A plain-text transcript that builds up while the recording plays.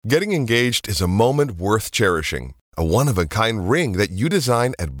Getting engaged is a moment worth cherishing. A one-of-a-kind ring that you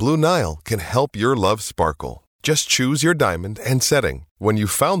design at Blue Nile can help your love sparkle. Just choose your diamond and setting. When you've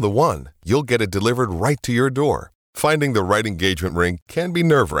found the one, you'll get it delivered right to your door. Finding the right engagement ring can be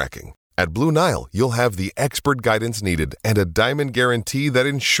nerve-wracking. At Blue Nile, you'll have the expert guidance needed and a diamond guarantee that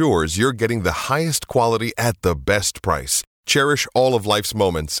ensures you're getting the highest quality at the best price. Cherish all of life's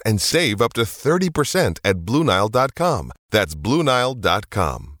moments and save up to 30% at BlueNile.com. That's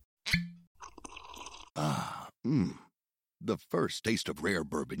BlueNile.com. The first taste of rare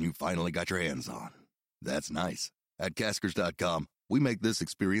bourbon you finally got your hands on. That's nice. At Caskers.com, we make this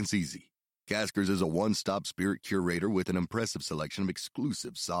experience easy. Caskers is a one-stop spirit curator with an impressive selection of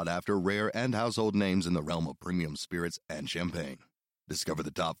exclusive, sought-after, rare, and household names in the realm of premium spirits and champagne. Discover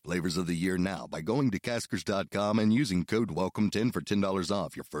the top flavors of the year now by going to Caskers.com and using code WELCOME10 for $10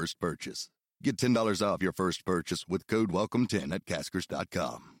 off your first purchase. Get $10 off your first purchase with code WELCOME10 at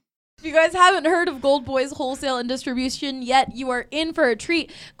Caskers.com. If you guys haven't heard of Gold Boys Wholesale and Distribution yet, you are in for a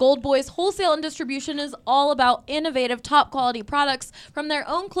treat. Gold Boys Wholesale and Distribution is all about innovative, top-quality products from their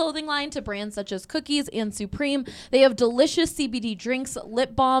own clothing line to brands such as Cookies and Supreme. They have delicious CBD drinks,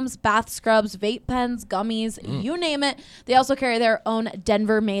 lip balms, bath scrubs, vape pens, gummies, you name it. They also carry their own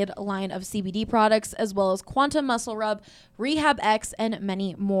Denver-made line of CBD products, as well as Quantum Muscle Rub, Rehab X, and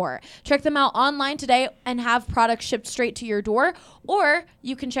many more. Check them out online today and have products shipped straight to your door, or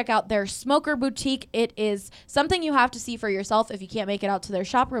you can check out their Smoker Boutique. It is something you have to see for yourself. If you can't make it out to their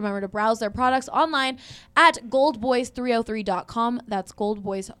shop, remember to browse their products online at goldboys303.com. That's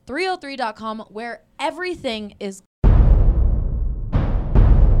goldboys303.com, where everything is.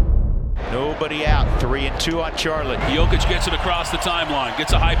 Nobody out. 3-2 on Charlotte. Jokic gets it across the timeline.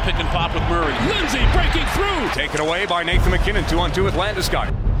 Gets a high pick and pop with Murray. Lindsay breaking through. Taken away by Nathan McKinnon. 2-on-2 with Landeskog.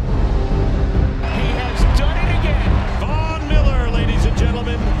 He has done it again. Von Miller, ladies and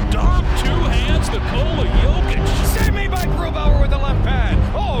gentlemen. Dom, two hands, Nikola Jokic. Save me by Grubauer with the left pad.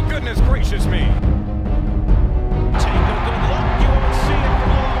 Oh, goodness gracious me. Take a good look. You won't see it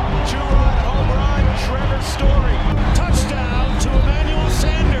for long. Two-run home run. Trevor Story. Touchdown to Emmanuel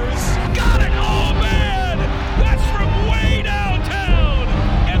Sanders. Got it! Oh, man! That's from way downtown!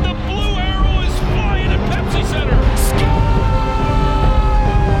 And the blue arrow is flying at Pepsi Center. Score!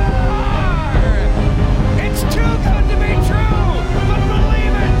 It's too good to be true! But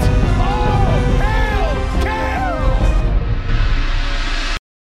believe it! Oh, hell,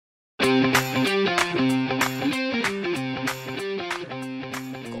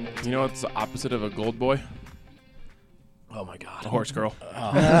 You know what's the opposite of a gold boy? Oh my God. A horse girl.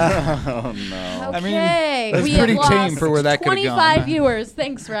 Oh no. Okay. I mean, that's we pretty have tame lost for where that could have gone. 25 viewers.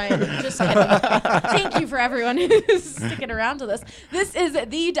 Thanks, Ryan. Just kidding. Thank you for everyone who's sticking around to this. This is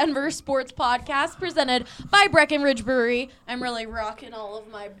the Denver Sports Podcast presented by Breckenridge Brewery. I'm really rocking all of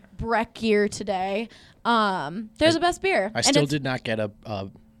my Breck gear today. There's the best beer. I still did not get a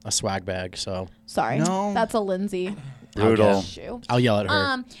swag bag, so. Sorry. No. That's a Lindsay. Brutal. Shoe. I'll yell at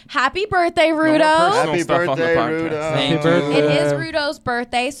her. Happy birthday, Rudo. Happy birthday, Rudo. Thank you. It is Rudo's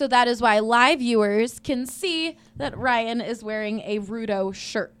birthday, so that is why live viewers can see that Ryan is wearing a Rudo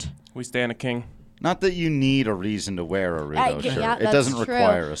shirt. We stand a king. Not that you need a reason to wear a Rudo shirt. Yeah, it doesn't true.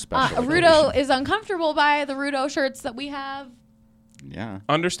 require a special Rudo occasion. is uncomfortable by the Rudo shirts that we have. Yeah.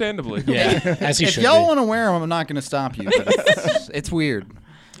 Understandably. Yeah, as he If should y'all be. want to wear them, I'm not going to stop you. But it's weird.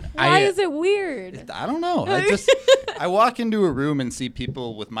 Why is it weird? I don't know. I walk into a room and see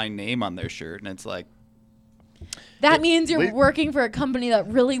people with my name on their shirt, and it's like, That means you're working for a company that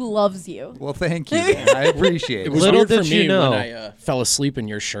really loves you. well, thank you. I appreciate it. It was Little weird for did you me know. when I fell asleep in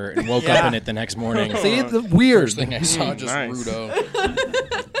your shirt and woke up in it the next morning. See, it's weird. First thing I saw, just Nice. Rudo.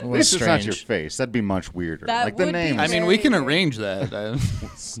 It At was least it's not your strange. face. That'd be much weirder. That like the would be name. I mean, we can arrange that.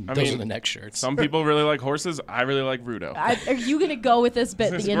 Those are the next shirts. Some people really like horses. I really like Rudo. Are you going to go with this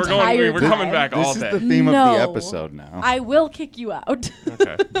bit the We're entire we're time? coming back all This is day. the theme of No. the episode now. I will kick you out.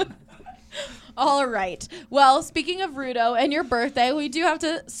 Okay. All right. Well, speaking of Rudo and your birthday, we do have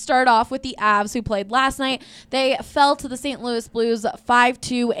to start off with the Avs who played last night. They fell to the St. Louis Blues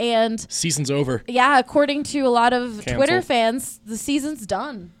 5-2, and Season's over. yeah, according to a lot of Canceled. Twitter fans, the season's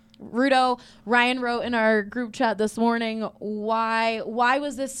done. Ryan wrote in our group chat this morning, why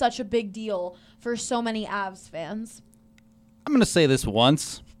was this such a big deal for so many Avs fans? I'm going to say this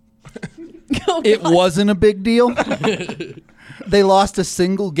once. Oh, It God. wasn't a big deal. They lost a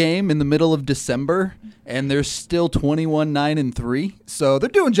single game in the middle of December, and they're still 21-9-3, so they're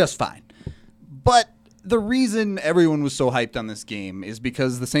doing just fine. But the reason everyone was so hyped on this game is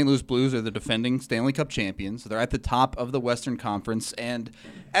because the St. Louis Blues are the defending Stanley Cup champions. They're at the top of the Western Conference, and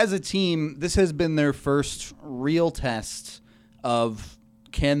as a team, this has been their first real test of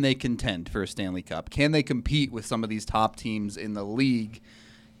can they contend for a Stanley Cup? Can they compete with some of these top teams in the league?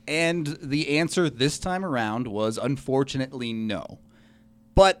 And the answer this time around was unfortunately no.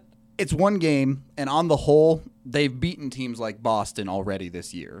 But it's one game, and on the whole, they've beaten teams like Boston already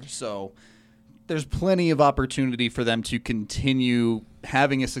this year. So there's plenty of opportunity for them to continue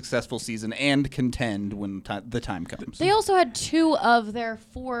having a successful season and contend when the time comes. They also had 2 of their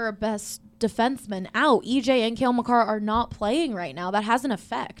 4 best defensemen out. EJ and Cale Makar are not playing right now. That has an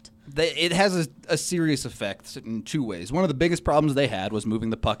effect. It has a serious effect in 2 ways. One of the biggest problems they had was moving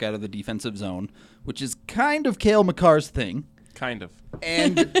the puck out of the defensive zone, which is kind of Cale Makar's thing. Kind of.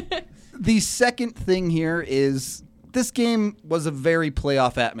 And the second thing here is this game was a very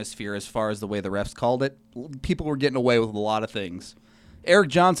playoff atmosphere as far as the way the refs called it. People were getting away with a lot of things. Eric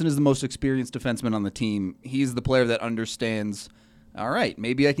Johnson is the most experienced defenseman on the team. He's the player that understands, all right,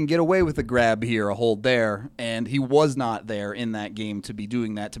 maybe I can get away with a grab here, a hold there. And he was not there in that game to be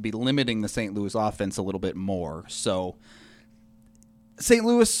doing that, to be limiting the St. Louis offense a little bit more. So St.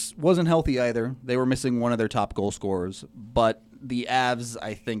 Louis wasn't healthy either. They were missing one of their top goal scorers. But the Avs,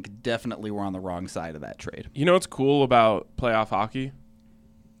 I think, definitely were on the wrong side of that trade. You know what's cool about playoff hockey?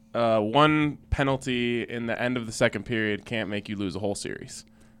 One penalty in the end of the second period can't make you lose a whole series.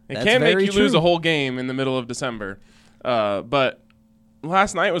 It That's can't make very you lose true. a whole game in the middle of December. But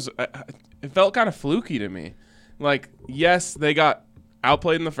last night it felt kind of fluky to me. Like, yes, they got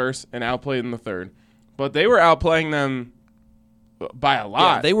outplayed in the first and outplayed in the third, but they were outplaying them by a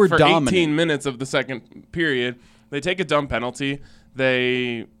lot. Yeah, they were for dominant. 18 minutes of the second period. They take a dumb penalty.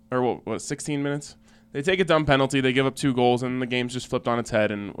 16 minutes? They take a dumb penalty, they give up 2 goals, and the game's just flipped on its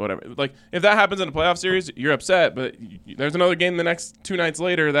head and whatever. Like, if that happens in a playoff series, you're upset, but there's another game the next 2 nights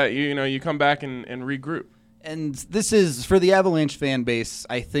later that you come back and regroup. And this is, for the Avalanche fan base,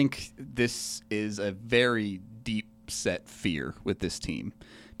 I think this is a very deep-set fear with this team.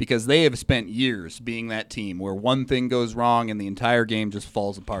 Because they have spent years being that team where one thing goes wrong and the entire game just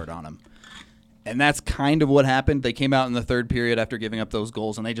falls apart on them. And that's kind of what happened. They came out in the third period after giving up those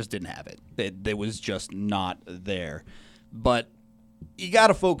goals, and they just didn't have it. It was just not there. But you got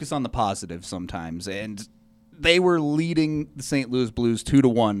to focus on the positive sometimes. And they were leading the St. Louis Blues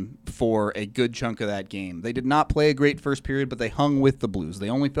 2-1 for a good chunk of that game. They did not play a great first period, but they hung with the Blues. They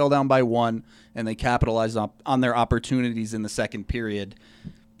only fell down by 1, and they capitalized on their opportunities in the second period.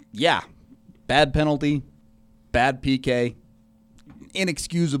 Yeah, bad penalty, bad PK,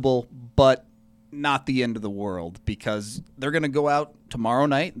 inexcusable, but not the end of the world because they're going to go out tomorrow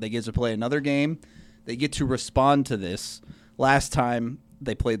night. They get to play another game. They get to respond to this. Last time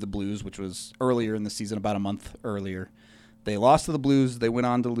they played the Blues, which was earlier in the season, about a month earlier, they lost to the Blues. They went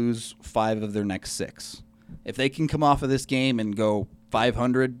on to lose 5 of their next 6. If they can come off of this game and go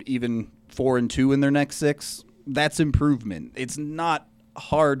 500, even 4-2 in their next 6, that's improvement. It's not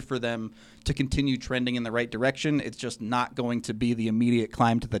hard for them to continue trending in the right direction. It's just not going to be the immediate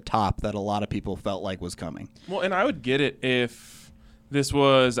climb to the top that a lot of people felt like was coming. Well, and I would get it if this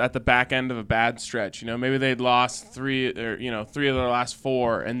was at the back end of a bad stretch. Maybe they'd lost 3 of their last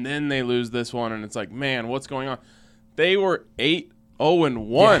 4, and then they lose this one, and it's like, man, what's going on? They were 8-0-1,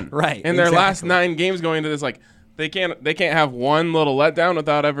 yeah, right? In their last 9 games going into this, like they can't have one little letdown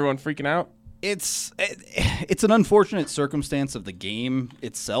without everyone freaking out. It's an unfortunate circumstance of the game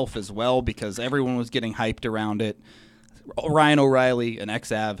itself as well because everyone was getting hyped around it. Ryan O'Reilly, an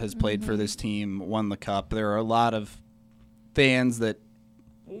ex-Av, has played for this team, won the Cup. There are a lot of fans that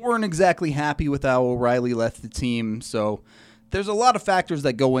weren't exactly happy with how O'Reilly left the team, so there's a lot of factors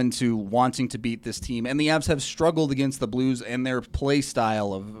that go into wanting to beat this team, and the Avs have struggled against the Blues and their play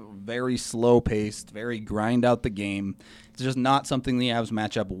style of very slow-paced, very grind-out-the-game. It's just not something the Avs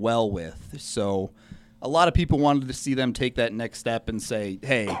match up well with. So a lot of people wanted to see them take that next step and say,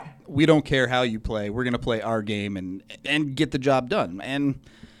 hey, we don't care how you play. We're going to play our game and get the job done. And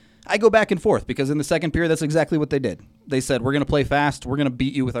I go back and forth because in the second period, that's exactly what they did. They said, we're going to play fast. We're going to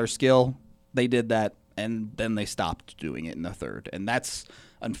beat you with our skill. They did that, and then they stopped doing it in the third. And that's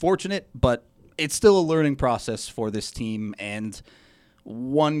unfortunate, but it's still a learning process for this team, and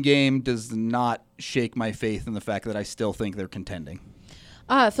one game does not shake my faith in the fact that I still think they're contending.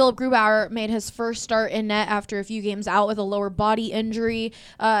 Philip Grubauer made his first start in net after a few games out with a lower body injury.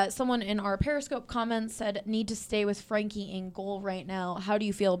 Someone in our Periscope comments said, need to stay with Frankie in goal right now. How do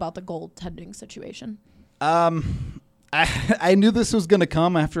you feel about the goaltending situation? I knew this was going to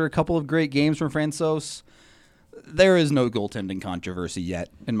come after a couple of great games from Francouz. There is no goaltending controversy yet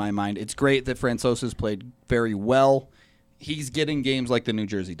in my mind. It's great that Francouz has played very well. He's getting games like the New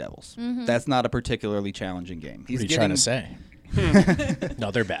Jersey Devils. Mm-hmm. That's not a particularly challenging game. What are you trying to say?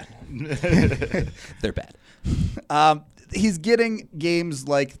 No, they're bad. They're bad. He's getting games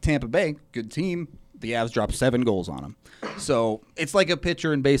like Tampa Bay, good team. The Avs dropped 7 goals on him. So it's like a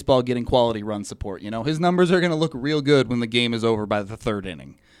pitcher in baseball getting quality run support. His numbers are going to look real good when the game is over by the 3rd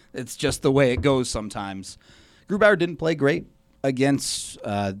inning. It's just the way it goes sometimes. Grubauer didn't play great against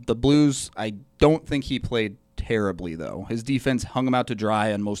the Blues. I don't think he played terribly, though. His defense hung him out to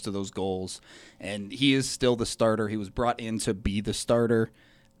dry on most of those goals, and he is still the starter. He was brought in to be the starter.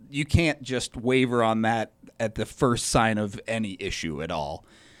 You can't just waver on that at the first sign of any issue at all.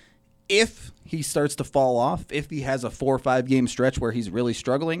 If he starts to fall off, if he has a 4 or 5 game stretch where he's really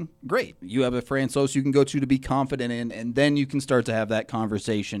struggling, great. You have a Francouz you can go to be confident in, and then you can start to have that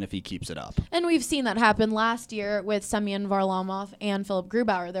conversation if he keeps it up. And we've seen that happen last year with Semyon Varlamov and Philip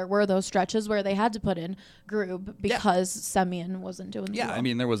Grubauer. There were those stretches where they had to put in Grub because Semyon wasn't doing Yeah, well. I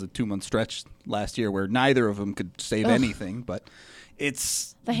mean, there was a 2-month stretch last year where neither of them could save anything, but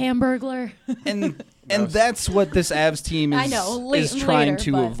it's the Hamburglar. and that's what this Avs team is, I know, is trying later,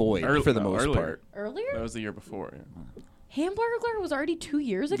 to but- avoid for the most part. Earlier? That was the year before. Yeah. Hamburglar was already 2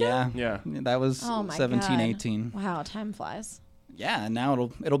 years ago? Yeah, that was Oh my 17, God. 18. Wow, time flies. Yeah, and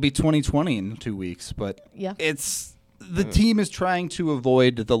now it'll be 2020 in 2 weeks, but Yeah. it's the team is trying to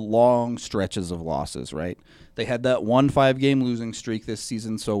avoid the long stretches of losses, right? They had that 1 5-game losing streak this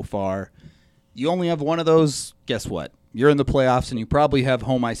season so far. You only have one of those, guess what? You're in the playoffs, and you probably have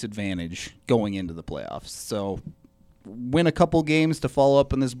home ice advantage going into the playoffs. So win a couple games to follow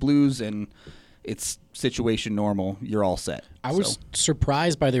up on this Blues, and it's situation normal. You're all set. I was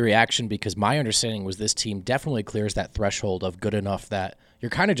surprised by the reaction because my understanding was this team definitely clears that threshold of good enough that you're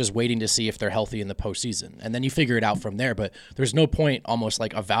kind of just waiting to see if they're healthy in the postseason. And then you figure it out from there. But there's no point almost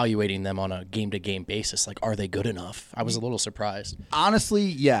like evaluating them on a game-to-game basis. Like, are they good enough? I was a little surprised. Honestly,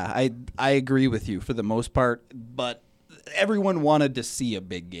 yeah, I agree with you for the most part, but everyone wanted to see a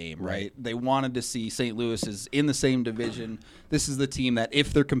big game, right? They wanted to see St. Louis is in the same division. This is the team that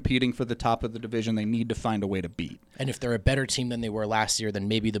if they're competing for the top of the division, they need to find a way to beat. And if they're a better team than they were last year, then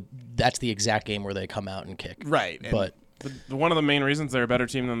maybe that's the exact game where they come out and kick. Right. But one of the main reasons they're a better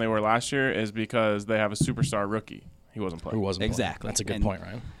team than they were last year is because they have a superstar rookie. He wasn't playing. Who wasn't playing. Exactly. That's a good And point,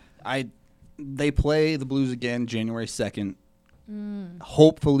 Ryan. They play the Blues again January 2nd.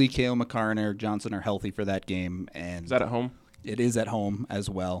 Hopefully Cale Makar and Eric Johnson are healthy for that game. And Is that at home? It is at home as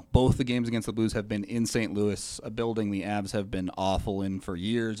well. Both the games against the Blues have been in St. Louis, a building the Avs have been awful in for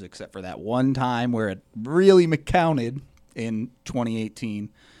years, except for that one time where it really counted in 2018.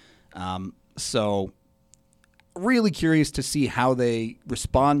 So really curious to see how they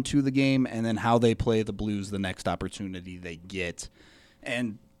respond to the game and then how they play the Blues the next opportunity they get.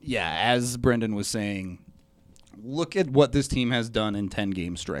 And, yeah, as Brendan was saying, look at what this team has done in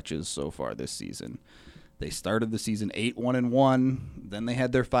 10-game stretches so far this season. They started the season 8-1-1, then they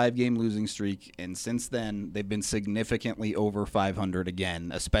had their 5-game losing streak, and since then they've been significantly over 500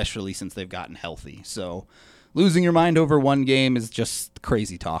 again, especially since they've gotten healthy. So losing your mind over one game is just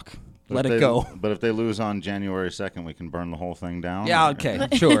crazy talk. Let it go. But if they lose on January 2nd, we can burn the whole thing down? Yeah, okay,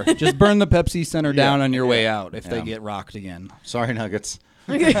 sure. Just burn the Pepsi Center down on your way out if they get rocked again. Sorry, Nuggets.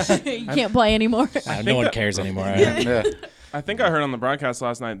 You can't play anymore. No one cares anymore. Yeah. I think I heard on the broadcast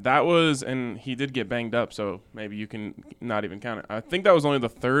last night that was, and he did get banged up, so maybe you can not even count it. I think that was only the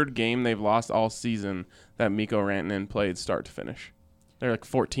 3rd game they've lost all season that Mikko Rantanen played start to finish. They're like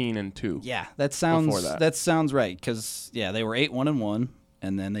 14-2. Yeah, that sounds Before that. sounds right because they were 8-1-1,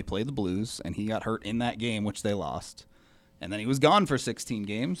 and then they played the Blues, and he got hurt in that game, which they lost, and then he was gone for 16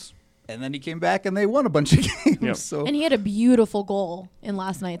 games, and then he came back and they won a bunch of games. Yep. So And he had a beautiful goal in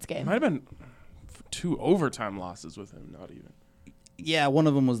last night's game. Might have been 2 overtime losses with him, not even. yeah, one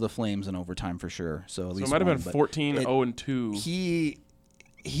of them was the Flames in overtime for sure. So at So least it might have one, been but 14-0-2.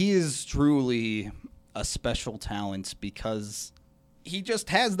 He is truly a special talent because he just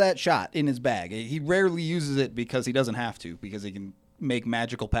has that shot in his bag. He rarely uses it because he doesn't have to, because he can make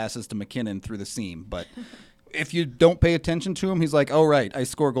magical passes to McKinnon through the seam. But if you don't pay attention to him, he's like, oh, right, I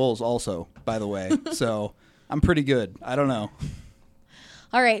score goals also, by the way. So I'm pretty good. I don't know.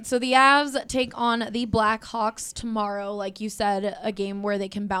 All right, so the Avs take on the Blackhawks tomorrow. Like you said, a game where they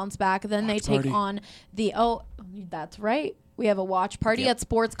can bounce back. Then they take on the that's right. We have a watch party at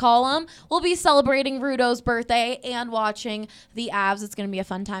Sports Column. We'll be celebrating Rudo's birthday and watching the Avs. It's going to be a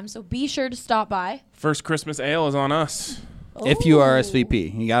fun time, so be sure to stop by. First Christmas ale is on us. If you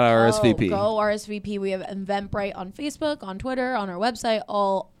RSVP. You got to RSVP. Go RSVP. We have Eventbrite on Facebook, on Twitter, on our website.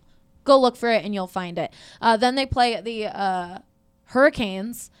 All go look for it and you'll find it. Then they play the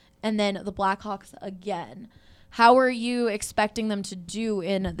Hurricanes and then the Blackhawks again. How are you expecting them to do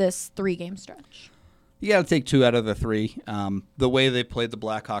in this 3-game stretch? You got to take 2 out of the 3. The way they played the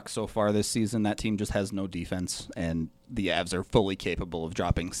Blackhawks so far this season, that team just has no defense, and the Avs are fully capable of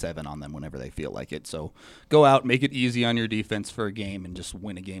dropping 7 on them whenever they feel like it. So go out, make it easy on your defense for a game, and just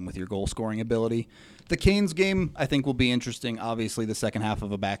win a game with your goal-scoring ability. The Canes game, I think, will be interesting. Obviously, the second half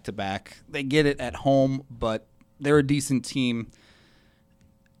of a back-to-back. They get it at home, but they're a decent team.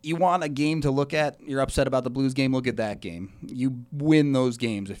 You want a game to look at, you're upset about the Blues game, look at that game. You win those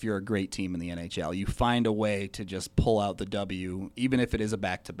games if you're a great team in the NHL. You find a way to just pull out the W, even if it is a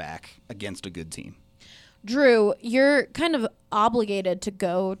back-to-back against a good team. Drew, you're kind of obligated to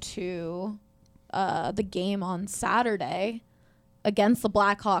go to the game on Saturday against the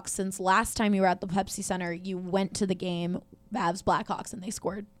Blackhawks, since last time you were at the Pepsi Center, you went to the game, Mavs Blackhawks, and they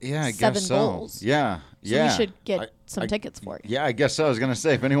scored 7 goals. Yeah. So we should get some tickets for you. Yeah, I guess so. I was going to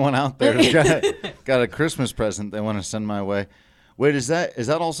say, if anyone out there got a Christmas present they want to send my way. Wait, is that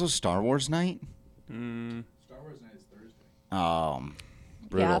also Star Wars night? Star Wars night is Thursday.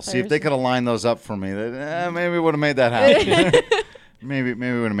 Brutal. Yeah, See, if they could have lined those up for me, maybe we would have made that happen. maybe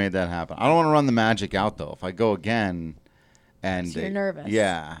we would have made that happen. I don't want to run the magic out, though. If I go again... And so you're nervous.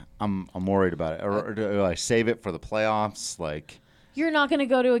 Yeah, I'm worried about it. Or do I save it for the playoffs? You're not going to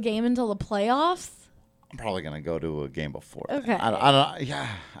go to a game until the playoffs? I'm probably gonna go to a game before. Okay. I don't. Yeah.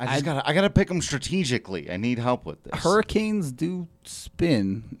 I gotta pick them strategically. I need help with this. Hurricanes do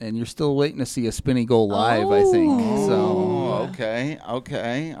spin, and you're still waiting to see a spinny goal live, I think. So okay.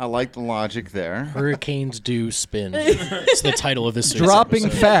 I like the logic there. Hurricanes do spin. It's the title of this. Dropping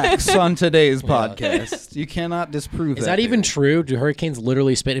episode. facts on today's podcast. You cannot disprove that. Is that even true? Do hurricanes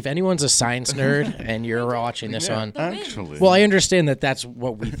literally spin? If anyone's a science nerd and you're watching this on, actually, well, I understand that that's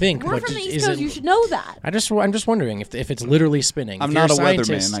what we think. We're but from the is East Coast. it, You should know that. I'm just wondering if it's literally spinning. I'm if not you're a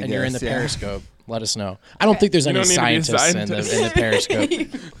scientist weatherman, I and you're in the guess, yeah. periscope. Let us know. I don't think there's any don't need to be a scientists in the periscope.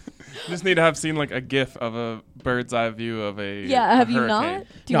 Just need to have seen like a GIF of a bird's eye view of a Yeah, have a you hurricane. not?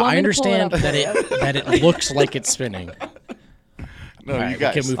 Do you No, want I me to pull it understand up that for you? it looks like it's spinning. No, All right, you we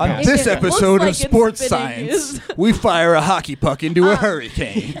guys. can move On past this If it looks episode like of it's Sports spinning Science, is- we fire a hockey puck into a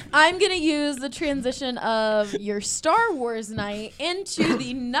hurricane. I'm going to use the transition of your Star Wars night into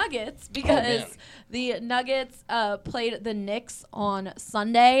the Nuggets because the Nuggets played the Knicks on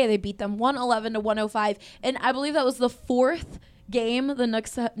Sunday. They beat them 111-105, and I believe that was the 4th game the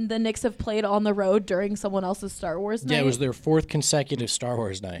Knicks have played on the road during someone else's Star Wars night. Yeah, it was their 4th consecutive Star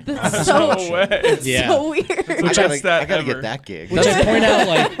Wars night. That's No so, way. Yeah. so weird. Which I is that gotta ever? get that gig. Which I point out,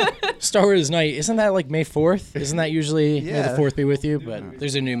 like, Star Wars night, isn't that like May 4th? Isn't that usually May Yeah. the 4th be with you? But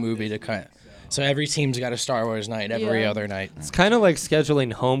there's a new movie to cut. So every team's got a Star Wars night every Yeah. other night. It's kind of like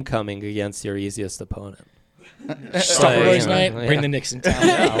scheduling homecoming against your easiest opponent. Star Like, Wars you know, night, yeah. bring the Knicks in town.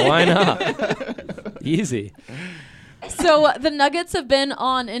 Yeah, why not? Easy. So the Nuggets have been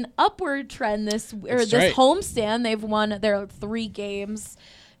on an upward trend this That's right. homestand. They've won their 3 games,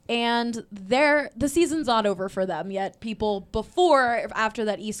 and the season's not over for them yet. People after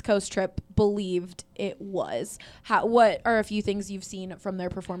that East Coast trip believed it was. What are a few things you've seen from their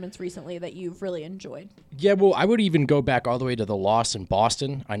performance recently that you've really enjoyed? Yeah, well, I would even go back all the way to the loss in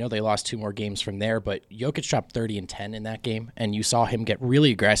Boston. I know they lost 2 more games from there, but Jokic dropped 30 and 10 in that game, and you saw him get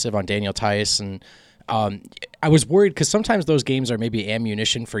really aggressive on Daniel Tice. And I was worried because sometimes those games are maybe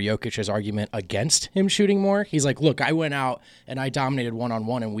ammunition for Jokic's argument against him shooting more. He's like, look, I went out and I dominated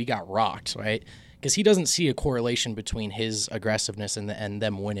one-on-one and we got rocked, right? Because he doesn't see a correlation between his aggressiveness and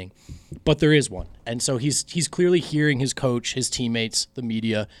them winning. But there is one. And so he's clearly hearing his coach, his teammates, the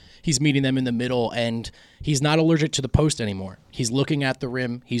media. He's meeting them in the middle, and he's not allergic to the post anymore. He's looking at the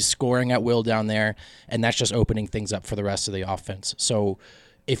rim. He's scoring at will down there, and that's just opening things up for the rest of the offense. So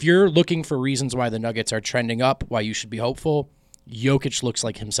if you're looking for reasons why the Nuggets are trending up, why you should be hopeful, Jokic looks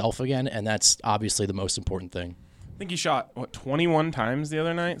like himself again, and that's obviously the most important thing. I think he shot 21 times the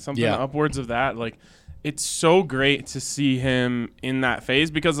other night, something Yeah. upwards of that. Like, it's so great to see him in that phase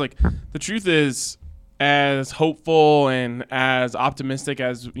because, like, the truth is, as hopeful and as optimistic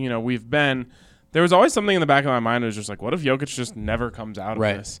as we've been, there was always something in the back of my mind that was just like, what if Jokic just never comes out of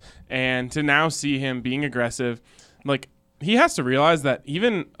this? And to now see him being aggressive, like, he has to realize that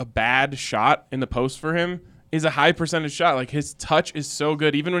even a bad shot in the post for him is a high percentage shot. Like, his touch is so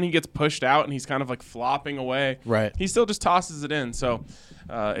good. Even when he gets pushed out and he's kind of like flopping away, he still just tosses it in. So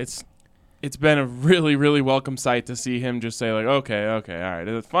it's been a really, really welcome sight to see him just say, like, okay, all right.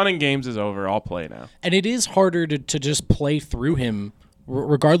 The fun and games is over. I'll play now. And it is harder to just play through him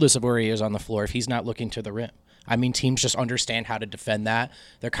regardless of where he is on the floor if he's not looking to the rim. I mean, teams just understand how to defend that.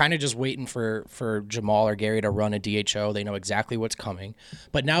 They're kind of just waiting for Jamal or Gary to run a DHO. They know exactly what's coming.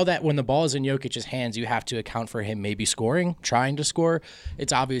 But now that when the ball is in Jokic's hands, you have to account for him maybe scoring, trying to score.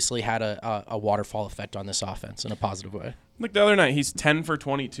 It's obviously had a waterfall effect on this offense in a positive way. Like the other night, he's 10 for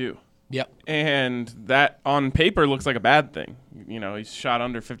 22. Yep. And that on paper looks like a bad thing. You know, he's shot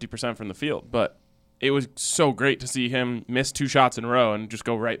under 50% from the field. But it was so great to see him miss 2 shots in a row and just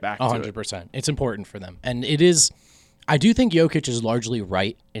go right back to 100%. It's important for them. And it is, I do think Jokic is largely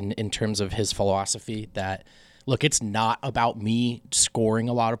right in terms of his philosophy that, look, it's not about me scoring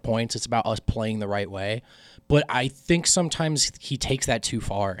a lot of points. It's about us playing the right way. But I think sometimes he takes that too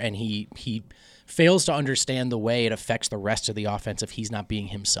far, and he fails to understand the way it affects the rest of the offense if he's not being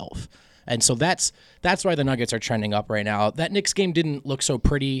himself. And so that's why the Nuggets are trending up right now. That Knicks game didn't look so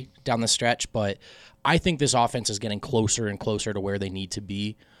pretty down the stretch, but I think this offense is getting closer and closer to where they need to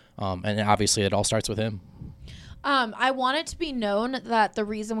be. And obviously it all starts with him. I want it to be known that the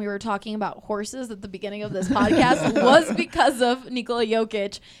reason we were talking about horses at the beginning of this podcast was because of Nikola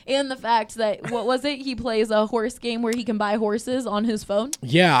Jokic and the fact that, what was it? He plays a horse game where he can buy horses on his phone.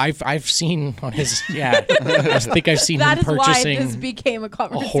 Yeah, I've seen on his, I think I've seen that him purchasing why this became a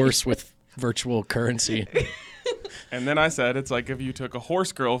conversation. A horse with virtual currency. And then I said, it's like if you took a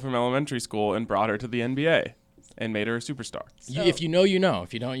horse girl from elementary school and brought her to the NBA and made her a superstar. So, if you know, you know.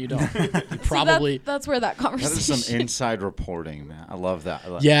 If you don't, you don't. You probably. So that's where that conversation. That is some inside reporting, man. I love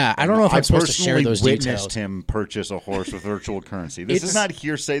that. Yeah, I don't know if I'm supposed to share those details. I personally witnessed him purchase a horse with virtual currency. This is not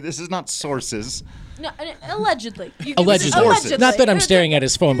hearsay. This is not sources. No, allegedly. Allegedly. Not that I'm staring at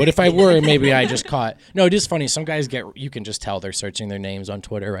his phone, but if I were, maybe I just caught. No, it is funny. Some guys you can just tell they're searching their names on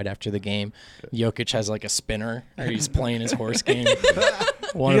Twitter right after the game. Jokic has like a spinner, or he's playing his horse game.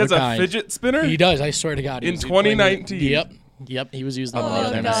 He has a fidget spinner? He does, I swear to God. In 2019? Yep, he was using them the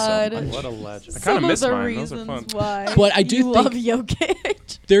other God. night. What a legend. I kind of miss mine. Those are fun. Why but I do you think love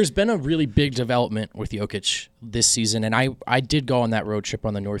Jokic. There's been a really big development with Jokic this season, and I did go on that road trip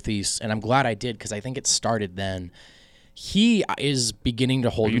on the Northeast, and I'm glad I did because I think it started then. He is beginning to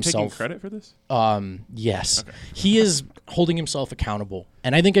hold himself. Are you taking credit for this? Yes. Okay. He is holding himself accountable,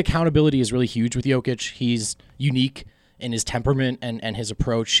 and I think accountability is really huge with Jokic. He's unique in his temperament and his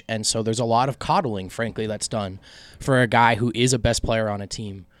approach, and so there's a lot of coddling, frankly, that's done for a guy who is a best player on a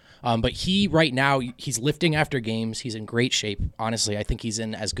team. But he, right now, he's lifting after games. He's in great shape. Honestly, I think he's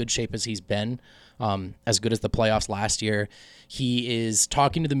in as good shape as he's been, as good as the playoffs last year. He is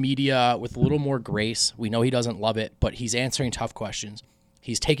talking to the media with a little more grace. We know he doesn't love it, but he's answering tough questions.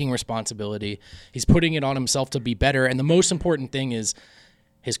 He's taking responsibility. He's putting it on himself to be better. And the most important thing is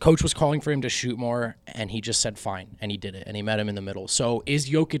his coach was calling for him to shoot more, and he just said fine, and he did it, and he met him in the middle. So is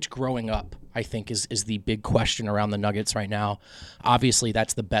Jokic growing up, I think, is the big question around the Nuggets right now. Obviously,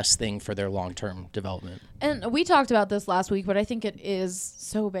 that's the best thing for their long-term development. And we talked about this last week, but I think it is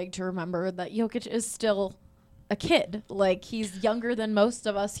so big to remember that Jokic is still a kid. Like, he's younger than most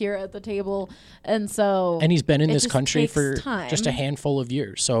of us here at the table, and so... And he's been in this country for time. Just a handful of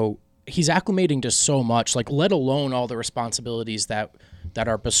years, so he's acclimating to so much, like, let alone all the responsibilities that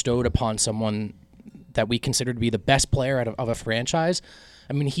are bestowed upon someone that we consider to be the best player of a franchise.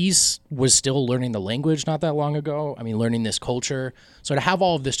 I mean, was still learning the language not that long ago. I mean, learning this culture. So to have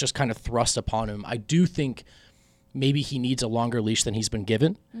all of this just kind of thrust upon him, I do think maybe he needs a longer leash than he's been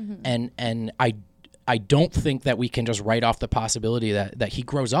given. Mm-hmm. And I don't think that we can just write off the possibility that he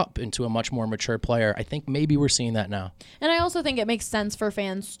grows up into a much more mature player. I think maybe we're seeing that now. And I also think it makes sense for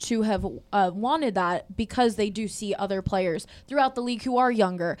fans to have wanted that because they do see other players throughout the league who are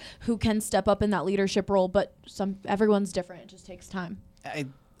younger, who can step up in that leadership role, but everyone's different. It just takes time.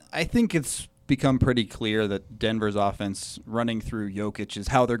 I think it's become pretty clear that Denver's offense running through Jokic is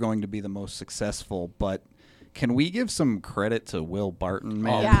how they're going to be the most successful, but can we give some credit to Will Barton,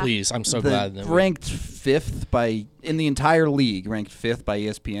 man? Oh, yeah. Please. I'm so glad. Ranked 5th in the entire league, ranked 5th by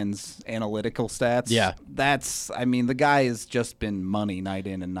ESPN's analytical stats. Yeah. The guy has just been money night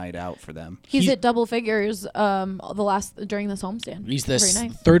in and night out for them. He's at double figures during this homestand. He's the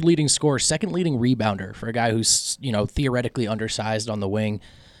third leading scorer, second leading rebounder for a guy who's, theoretically undersized on the wing.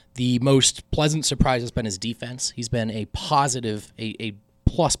 The most pleasant surprise has been his defense. He's been a positive, a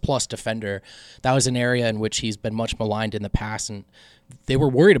plus defender. That was an area in which he's been much maligned in the past, and they were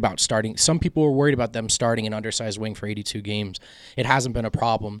worried about starting. Some people were worried about them starting an undersized wing for 82 games. It hasn't been a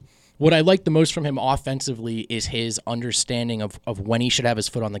problem. What I like the most from him offensively is his understanding of when he should have his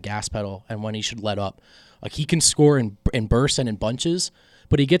foot on the gas pedal and when he should let up. Like, he can score in bursts and in bunches,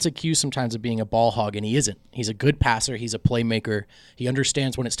 but he gets accused sometimes of being a ball hog, and he isn't. He's a good passer. He's a playmaker. He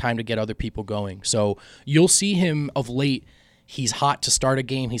understands when it's time to get other people going. So you'll see him of late. he's hot to start a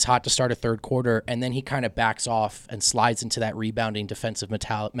game, he's hot to start a third quarter, and then he kind of backs off and slides into that rebounding defensive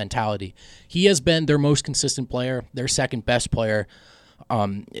mentality. He has been their most consistent player, their second best player.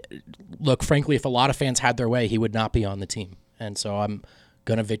 Look, frankly, if a lot of fans had their way, he would not be on the team. And so I'm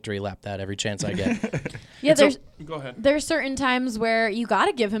going to victory lap that every chance I get. Yeah, go ahead. There's certain times where you got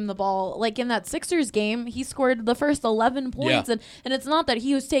to give him the ball. Like in that Sixers game, he scored the first 11 points. Yeah. And it's not that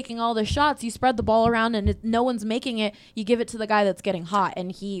he was taking all the shots. You spread the ball around and no one's making it. You give it to the guy that's getting hot,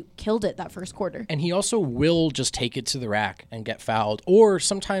 and he killed it that first quarter. And he also will just take it to the rack and get fouled. Or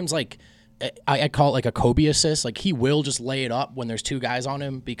sometimes, like, I call it like a Kobe assist. Like, he will just lay it up when there's two guys on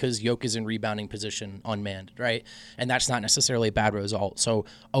him because Jokic is in rebounding position unmanned, right? And that's not necessarily a bad result. So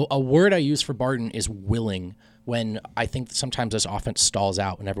a word I use for Barton is willing, when I think sometimes this offense stalls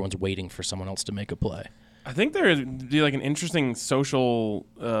out and everyone's waiting for someone else to make a play. I think there's like an interesting social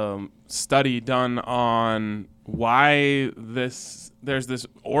study done on why there's this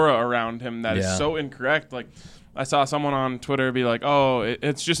aura around him that is so incorrect. Like, I saw someone on Twitter be like, "Oh,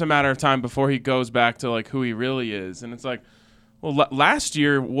 it's just a matter of time before he goes back to like who he really is." And it's like, well, last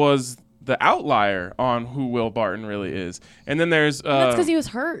year was the outlier on who Will Barton really is. And then there's that's because he was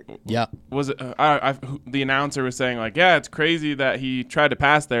hurt. Yeah. Was it the announcer was saying like, "Yeah, it's crazy that he tried to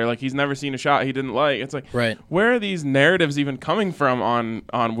pass there. Like, he's never seen a shot he didn't like." It's like, right. Where are these narratives even coming from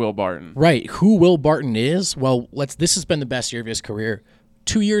on Will Barton? Right. Who Will Barton is? Well, this has been the best year of his career.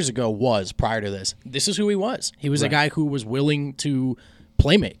 2 years ago was prior to this. This is who he was. He was a guy who was willing to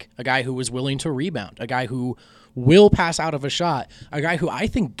play make, a guy who was willing to rebound, a guy who will pass out of a shot, a guy who I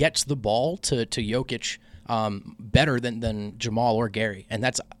think gets the ball to Jokic better than Jamal or Gary. And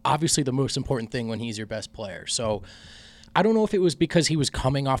that's obviously the most important thing when he's your best player. So I don't know if it was because he was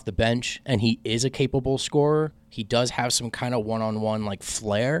coming off the bench and he is a capable scorer. He does have some kind of one-on-one like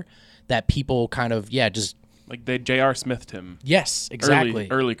flair that people kind of, just like they J.R. Smithed him. Yes, exactly.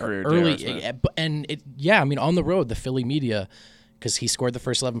 Early career. On the road, the Philly media, because he scored the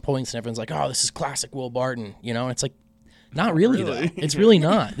first 11 points, and everyone's like, "Oh, this is classic Will Barton," and it's like, not really. Though. It's really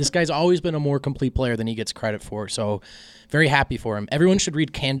not. This guy's always been a more complete player than he gets credit for. So, very happy for him. Everyone should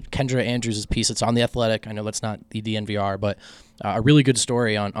read Kendra Andrews' piece. It's on The Athletic. I know that's not the DNVR, but a really good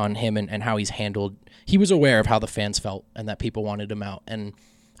story on him and how he's handled. He was aware of how the fans felt and that people wanted him out, and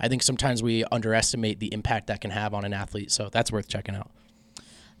I think sometimes we underestimate the impact that can have on an athlete, so that's worth checking out.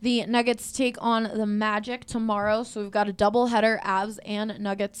 The Nuggets take on the Magic tomorrow, so we've got a doubleheader, Avs and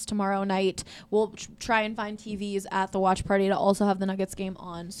Nuggets tomorrow night. We'll try and find TVs at the watch party to also have the Nuggets game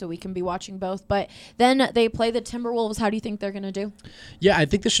on so we can be watching both. But then they play the Timberwolves. How do you think they're going to do? Yeah, I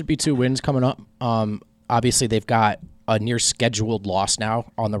think this should be 2 wins coming up. Obviously, they've got a near scheduled loss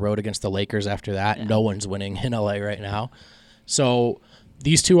now on the road against the Lakers after that. Yeah. No one's winning in LA right now. So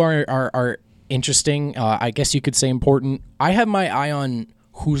these two are interesting. I guess you could say important. I have my eye on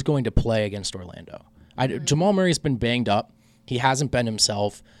who's going to play against Orlando. Jamal Murray's been banged up. He hasn't been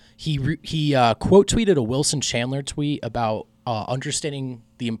himself. He quote tweeted a Wilson Chandler tweet about understanding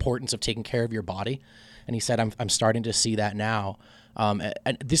the importance of taking care of your body, and he said, "I'm starting to see that now." And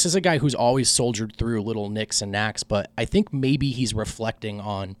this is a guy who's always soldiered through little nicks and knacks, but I think maybe he's reflecting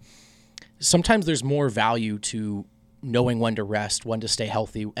on sometimes there's more value to knowing when to rest, when to stay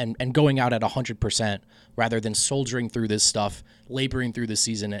healthy, and going out at 100% rather than soldiering through this stuff, laboring through the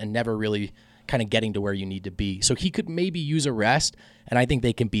season, and never really kind of getting to where you need to be. So he could maybe use a rest, and I think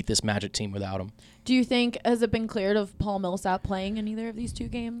they can beat this Magic team without him. Do you think, has it been cleared of Paul Millsap playing in either of these two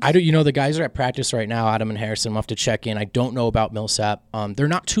games? I don't. The guys are at practice right now, Adam and Harrison. We'll have to check in. I don't know about Millsap. They're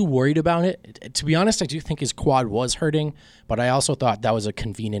not too worried about it. To be honest, I do think his quad was hurting, but I also thought that was a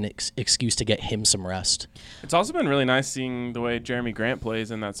convenient excuse to get him some rest. It's also been really nice seeing the way Jeremy Grant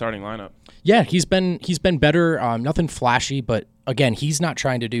plays in that starting lineup. Yeah, he's been better. Nothing flashy, but again, he's not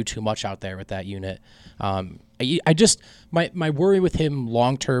trying to do too much out there with that unit. I just my worry with him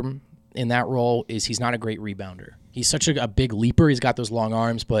long term in that role is he's not a great rebounder. He's such a big leaper. He's got those long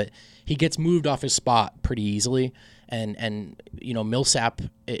arms, but he gets moved off his spot pretty easily. And Millsap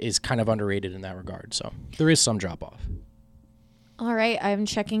is kind of underrated in that regard. So there is some drop off. All right, I'm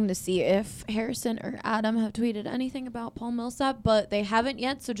checking to see if Harrison or Adam have tweeted anything about Paul Millsap, but they haven't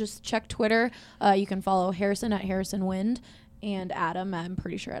yet, so just check Twitter. You can follow Harrison at Harrison Wind, and Adam, I'm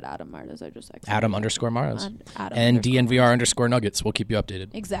pretty sure at Adam Martez. I just exited Adam_Martez. And DNVR_Nuggets. We'll keep you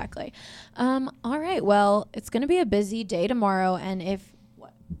updated. Exactly. All right, well, it's going to be a busy day tomorrow, and if...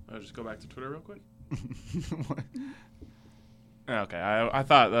 What? I'll just go back to Twitter real quick. Okay, I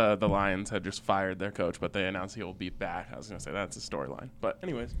thought the Lions had just fired their coach, but they announced he will be back. I was going to say that's a storyline. But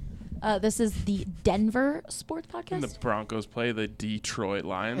anyways. This is the Denver Sports Podcast. And the Broncos play the Detroit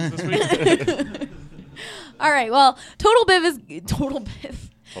Lions this week. All right. Well, Total Bev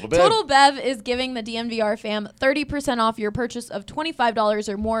is giving the DNVR fam 30% off your purchase of $25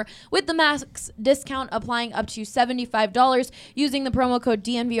 or more with the max discount applying up to $75 using the promo code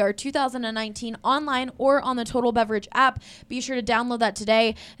DNVR 2019 online or on the Total Beverage app. Be sure to download that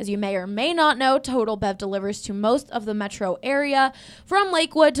today. As you may or may not know, Total Bev delivers to most of the metro area, from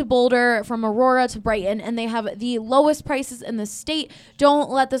Lakewood to Boulder, from Aurora to Brighton, and they have the lowest prices in the state. Don't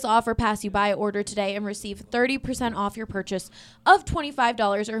let this offer pass you by. Order today and receive 30% off your purchase of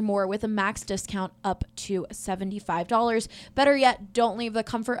 $25 or more with a max discount up to $75. Better yet, don't leave the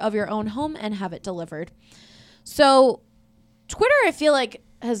comfort of your own home and have it delivered. So Twitter, I feel like,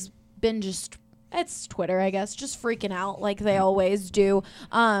 has been it's Twitter, I guess, just freaking out like they always do.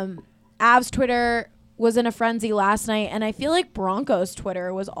 Avs Twitter was in a frenzy last night, and I feel like Broncos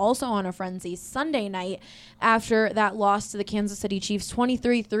Twitter was also on a frenzy Sunday night after that loss to the Kansas City Chiefs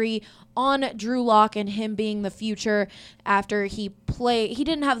 23-3 on Drew Lock and him being the future after he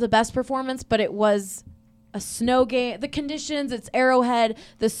didn't have the best performance, but it was a snow game. The conditions, it's Arrowhead,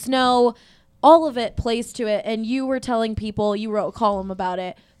 the snow, all of it plays to it, and you were telling people, you wrote a column about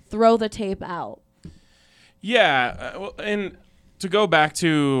it, throw the tape out. Yeah, and to go back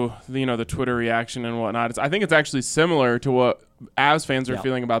to the Twitter reaction and whatnot, I think it's actually similar to what Avs fans are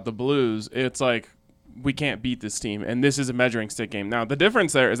feeling about the Blues. It's like, we can't beat this team, and this is a measuring stick game. Now, the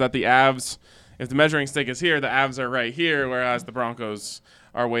difference there is that the Avs, if the measuring stick is here, the Avs are right here, whereas the Broncos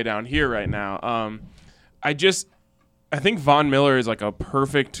are way down here right now. I think Von Miller is like a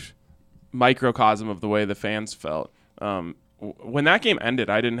perfect microcosm of the way the fans felt. When that game ended,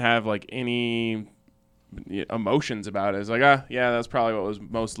 I didn't have like any emotions about it. It's like, yeah, that's probably what was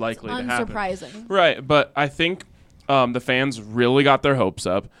most likely to happen. Unsurprising. Right, but I think the fans really got their hopes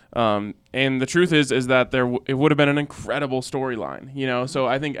up. And the truth is that it would have been an incredible storyline, So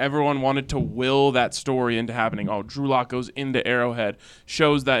I think everyone wanted to will that story into happening. Oh, Drew Lock goes into Arrowhead,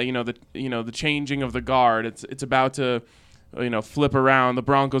 shows that the changing of the guard. It's about to flip around. The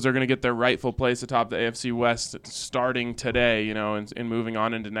Broncos are going to get their rightful place atop the AFC West starting today, and moving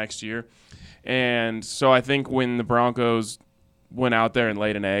on into next year. And so I think when the Broncos went out there and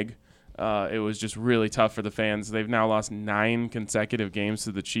laid an egg, it was just really tough for the fans. They've now lost 9 consecutive games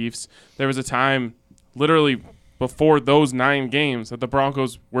to the Chiefs. There was a time, literally before those 9 games, that the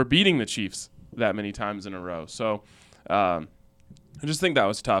Broncos were beating the Chiefs that many times in a row. So I just think that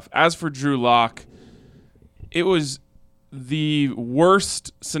was tough. As for Drew Lock, it was the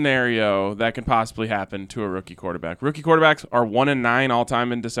worst scenario that can possibly happen to a rookie quarterback. Rookie quarterbacks are 1-9 all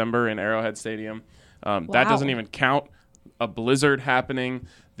time in December in Arrowhead Stadium. That doesn't even count a blizzard happening.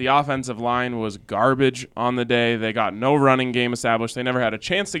 The offensive line was garbage on the day. They got no running game established. They never had a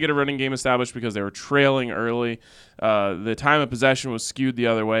chance to get a running game established because they were trailing early. The time of possession was skewed the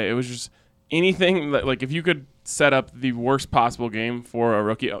other way. It was just anything that, like, if you could set up the worst possible game for a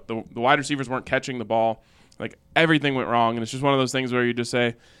rookie, the wide receivers weren't catching the ball. Like, everything went wrong, and it's just one of those things where you just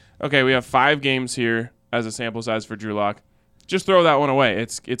say, okay, we have 5 games here as a sample size for Drew Lock. Just throw that one away.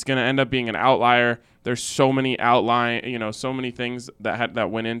 It's going to end up being an outlier. There's so many so many things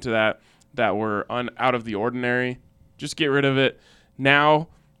that went into that were out of the ordinary. Just get rid of it. Now,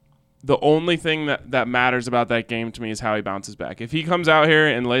 the only thing that matters about that game to me is how he bounces back. If he comes out here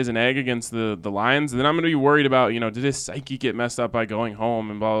and lays an egg against the Lions, then I'm going to be worried about, did his psyche get messed up by going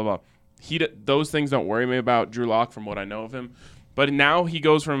home and blah, blah, blah. Those things don't worry me about Drew Lock from what I know of him. But now he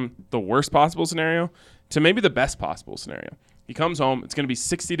goes from the worst possible scenario to maybe the best possible scenario. He comes home. It's going to be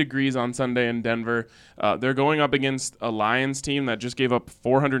 60 degrees on Sunday in Denver. They're going up against a Lions team that just gave up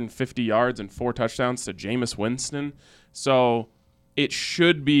 450 yards and 4 touchdowns to Jameis Winston. So it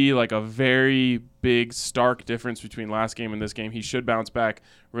should be like a very big, stark difference between last game and this game. He should bounce back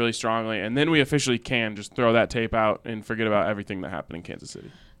really strongly. And then we officially can just throw that tape out and forget about everything that happened in Kansas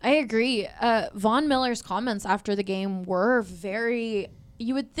City. I agree. Von Miller's comments after the game were very...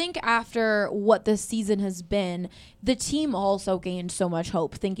 You would think after what this season has been, the team also gained so much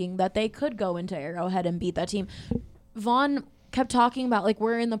hope, thinking that they could go into Arrowhead and beat that team. Von kept talking about, like,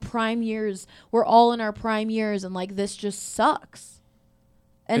 we're in the prime years. We're all in our prime years, and, like, this just sucks.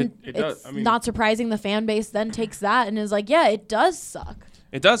 And it's not surprising the fan base then takes that and is like, yeah, it does suck.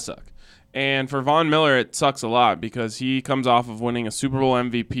 It does suck. And for Von Miller, it sucks a lot because he comes off of winning a Super Bowl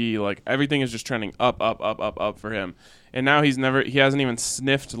MVP. Like, everything is just trending up for him. And now he hasn't even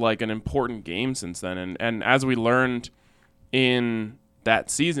sniffed like an important game since then. And as we learned in that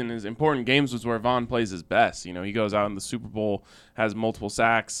season, his important games was where Von plays his best. He goes out in the Super Bowl, has multiple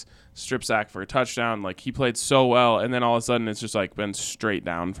sacks, strip sack for a touchdown. Like, he played so well, and then all of a sudden it's just like been straight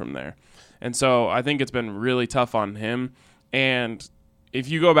down from there. And so I think it's been really tough on him. And if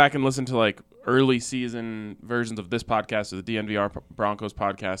you go back and listen to like early season versions of this podcast, or the DNVR Broncos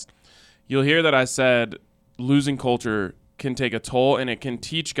podcast, you'll hear that I said losing culture can take a toll, and it can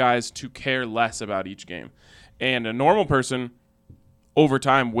teach guys to care less about each game. And a normal person over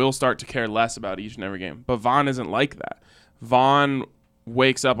time will start to care less about each and every game. But Vaughn isn't like that. Vaughn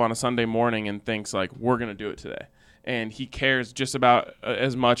wakes up on a Sunday morning and thinks, like, we're going to do it today. And he cares just about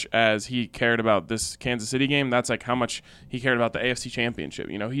as much as he cared about this Kansas City game. That's like how much he cared about the AFC Championship.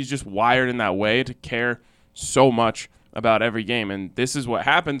 You know, he's just wired in that way to care so much about every game. And this is what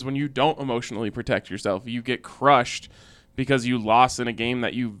happens when you don't emotionally protect yourself. You get crushed because you lost in a game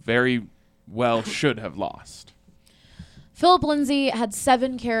that you very well should have lost. Phillip Lindsay had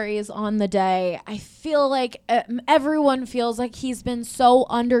 7 carries on the day. I feel like everyone feels like he's been so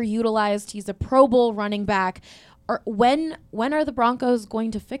underutilized. He's a Pro Bowl running back. When are the Broncos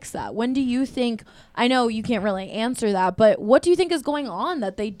going to fix that? When do you think, I know you can't really answer that, but what do you think is going on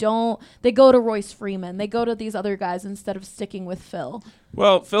that they go to Royce Freeman, they go to these other guys instead of sticking with Phil?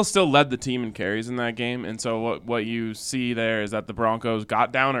 Well, Phil still led the team in carries in that game, and so what you see there is that the Broncos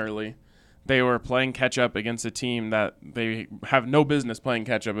got down early. They were playing catch-up against a team that they have no business playing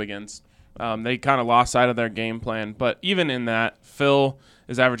catch-up against. They kind of lost sight of their game plan, but even in that, Phil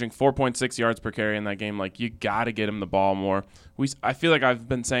is averaging 4.6 yards per carry in that game. Like, you got to get him the ball more. I feel like I've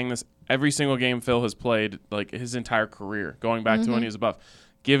been saying this every single game Phil has played, like his entire career, going back to when he was a Buff.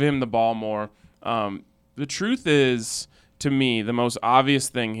 Give him the ball more. The truth is, to me, the most obvious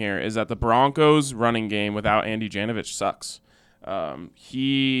thing here is that the Broncos' running game without Andy Janovich sucks.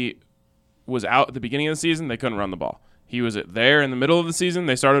 He was out at the beginning of the season. They couldn't run the ball. He was there in the middle of the season.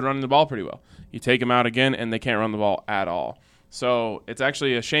 They started running the ball pretty well. You take him out again, and they can't run the ball at all. So it's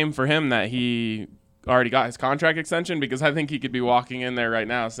actually a shame for him that he already got his contract extension, because I think he could be walking in there right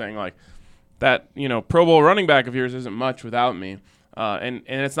now saying, like, that, you know, Pro Bowl running back of yours isn't much without me. And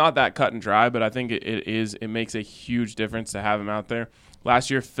it's not that cut and dry, but I think it makes a huge difference to have him out there. Last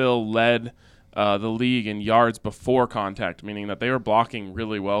year, Phil led the league in yards before contact, meaning that they were blocking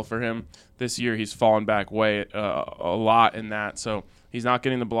really well for him. This year, he's fallen back way a lot in that. So he's not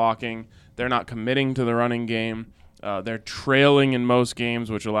getting the blocking. They're not committing to the running game. They're trailing in most games,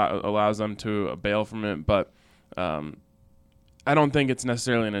 which allows them to bail from it. But I don't think it's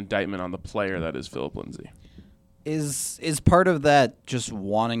necessarily an indictment on the player that is Phillip Lindsay. Is part of that just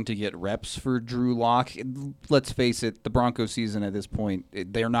wanting to get reps for Drew Lock? Let's face it, the Broncos season at this point,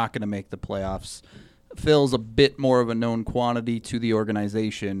 they're not going to make the playoffs. Phil's a bit more of a known quantity to the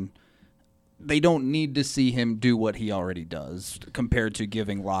organization. They don't need to see him do what he already does compared to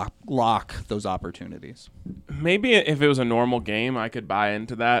giving Lock those opportunities. Maybe if it was a normal game, I could buy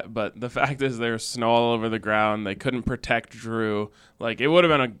into that. But the fact is there's snow all over the ground. They couldn't protect Drew. Like, it would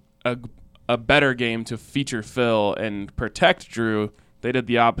have been a better game to feature Phil and protect Drew. They did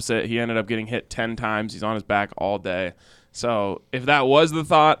the opposite. He ended up getting hit 10 times. He's on his back all day. So if that was the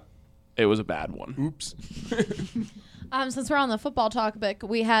thought, it was a bad one. Oops. Since we're on the football topic,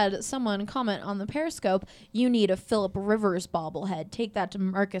 we had someone comment on the Periscope, you need a Phillip Rivers bobblehead. Take that to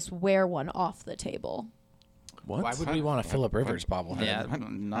Marcus Ware one off the table. What? Why would we want a Phillip Rivers bobblehead? Yeah,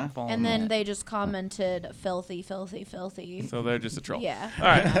 I'm not following And then that. they just commented, filthy, filthy, filthy. So they're just a troll. Yeah. All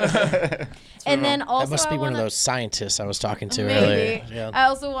right. And then also, that must be I one of wanna- those scientists I was talking to Maybe. earlier. Yeah. I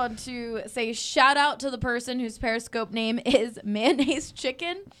also want to say shout out to the person whose Periscope name is Mayonnaise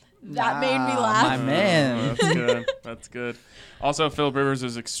Chicken. That made me laugh. My man. That's good. That's good. Also, Phillip Rivers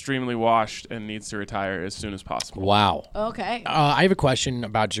is extremely washed and needs to retire as soon as possible. Wow. Okay. I have a question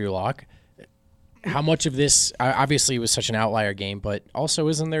about Drew Lock. How much of this, obviously it was such an outlier game, but also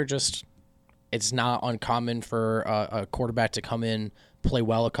isn't there just, it's not uncommon for a quarterback to come in, play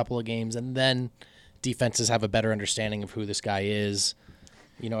well a couple of games, and then defenses have a better understanding of who this guy is.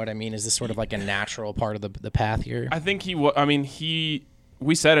 You know what I mean? Is this sort of like a natural part of the path here? I think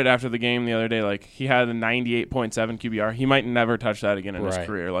we said it after the game the other day, like, he had a 98.7 QBR. He might never touch that again in his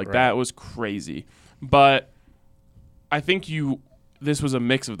career. Like, that was crazy. But I think this was a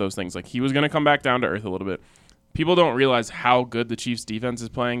mix of those things. Like, he was going to come back down to earth a little bit. People don't realize how good the Chiefs' defense is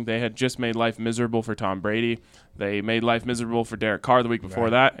playing. They had just made life miserable for Tom Brady. They made life miserable for Derek Carr the week before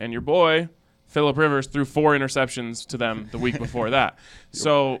that. And your boy, Phillip Rivers, threw 4 interceptions to them the week before that.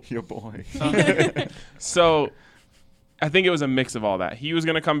 Your boy. So I think it was a mix of all that. He was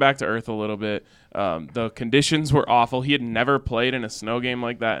going to come back to earth a little bit. The conditions were awful. He had never played in a snow game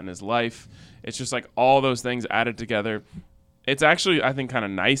like that in his life. It's just like all those things added together. It's actually, I think, kind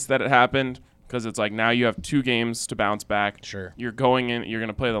of nice that it happened, because it's like now you have 2 games to bounce back. Sure. You're going in. You're going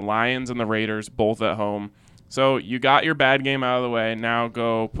to play the Lions and the Raiders both at home. So you got your bad game out of the way. Now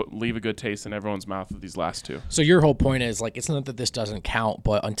go leave a good taste in everyone's mouth with these last two. So your whole point is, like, it's not that this doesn't count,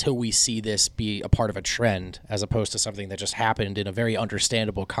 but until we see this be a part of a trend as opposed to something that just happened in a very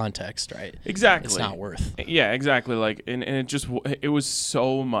understandable context, right? Exactly. It's not worth. Yeah, exactly. Like, and it was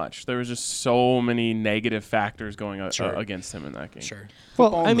so much. There was just so many negative factors going against him in that game. Sure.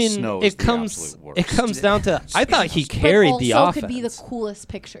 Well, I mean, it comes down to, I thought he carried the offense. Could be the coolest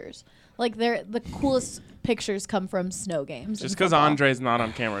pictures. Like, the coolest pictures come from snow games. Just because Andre's not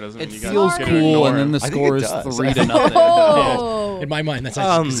on camera doesn't mean you guys feels get cool, and then him. the score is 3-0. Oh. In my mind, that's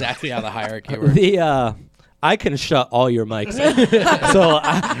exactly how the hierarchy works. I can shut all your mics so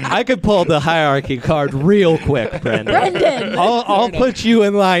I could pull the hierarchy card real quick, Brendan. I'll put you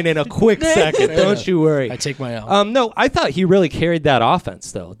in line in a quick second. Don't you worry. I take my own. No, I thought he really carried that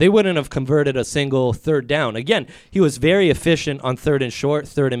offense, though. They wouldn't have converted a single third down. Again, he was very efficient on 3rd and short,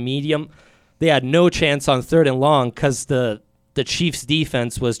 3rd and medium. They had no chance on 3rd and long because the Chiefs'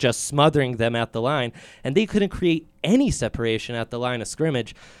 defense was just smothering them at the line, and they couldn't create any separation at the line of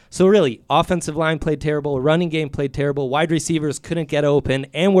scrimmage. So really, offensive line played terrible, running game played terrible, wide receivers couldn't get open,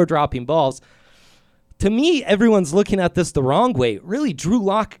 and were dropping balls. To me, everyone's looking at this the wrong way. Really, Drew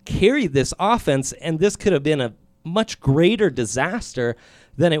Lock carried this offense, and this could have been a much greater disaster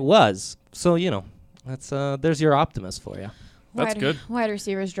than it was. So, that's there's your optimist for you. That's good. Wide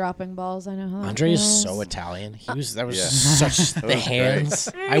receivers dropping balls. I know how Andre is so Italian. That was such the hands.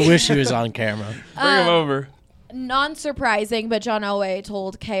 I wish he was on camera. Bring him over. Non-surprising, but John Elway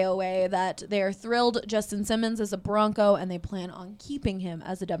told KOA that they're thrilled Justin Simmons is a Bronco and they plan on keeping him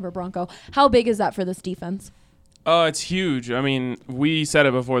as a Denver Bronco. How big is that for this defense? It's huge. I mean, we said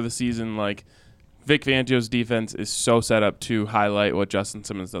it before the season, like, Vic Fangio's defense is so set up to highlight what Justin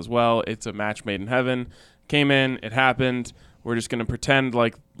Simmons does well. It's a match made in heaven. Came in, it happened. We're just going to pretend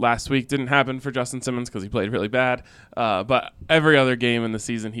like last week didn't happen for Justin Simmons because he played really bad. But every other game in the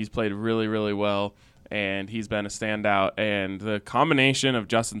season, he's played really, really well, and he's been a standout. And the combination of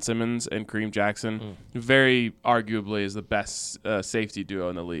Justin Simmons and Kareem Jackson very arguably is the best safety duo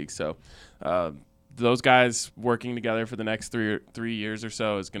in the league. So those guys working together for the next three years or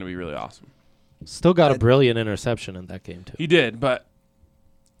so is going to be really awesome. Still got a brilliant interception in that game, too. He did, but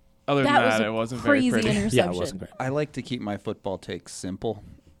other than that, it wasn't very pretty. Yeah, it wasn't great. I like to keep my football takes simple.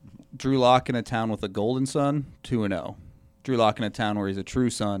 Drew Lock in a town with a golden son, 2-0. Drew Lock in a town where he's a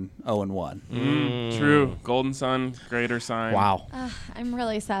true son, 0-1. True. Golden son, greater sign. Wow. I'm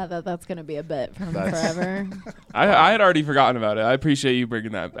really sad that that's going to be a bit from forever. I had already forgotten about it. I appreciate you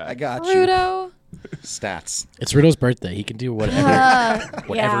bringing that back. I got you. Rudo. Stats. It's Riddle's birthday. He can do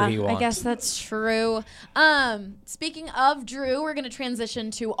whatever he wants. I guess that's true. Speaking of Drew, we're going to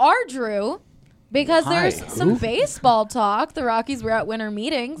transition to our Drew because there's some baseball talk. The Rockies were at winter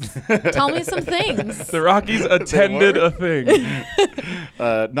meetings. Tell me some things. The Rockies attended a thing.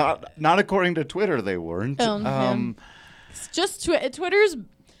 Not according to Twitter, they weren't. It's just Twitter's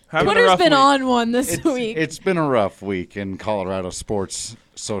Twitter's been week. on one this week. It's been a rough week in Colorado sports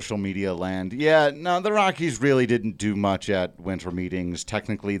social media land. Yeah, no, the Rockies really didn't do much at winter meetings.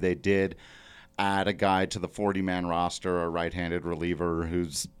 Technically, they did add a guy to the 40-man roster, a right-handed reliever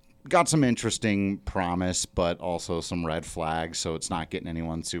who's got some interesting promise, but also some red flags, so it's not getting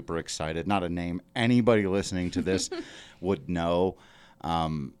anyone super excited. Not a name anybody listening to this would know.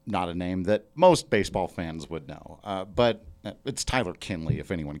 Not a name that most baseball fans would know. But it's Tyler Kinley, if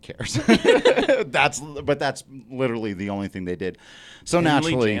anyone cares. That's literally the only thing they did. So Kinley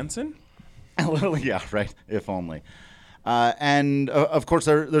naturally, Jansen? literally, yeah, right. If only. And of course,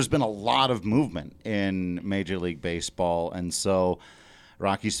 there's been a lot of movement in Major League Baseball, and so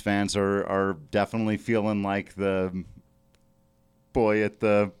Rockies fans are definitely feeling like the boy at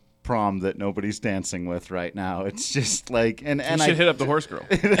the prom that nobody's dancing with right now. It's just like, and You should hit up the horse girl.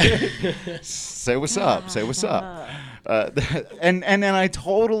 Say what's up. Say what's up. And I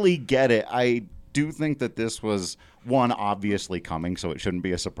totally get it. I do think that this was one obviously coming, so it shouldn't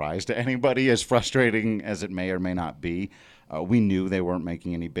be a surprise to anybody, as frustrating as it may or may not be. We knew they weren't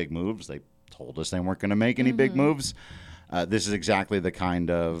making any big moves. They told us they weren't going to make any big moves. This is exactly the kind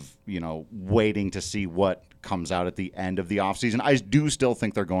of, waiting to see what comes out at the end of the offseason. I do still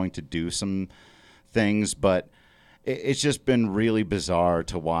think they're going to do some things, but it's just been really bizarre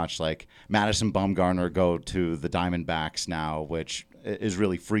to watch, like, Madison Bumgarner go to the Diamondbacks now, which is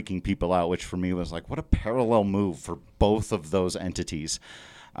really freaking people out, which for me was like, what a parallel move for both of those entities.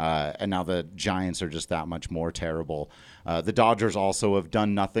 And now the Giants are just that much more terrible. The Dodgers also have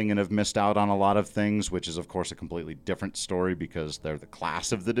done nothing and have missed out on a lot of things, which is, of course, a completely different story because they're the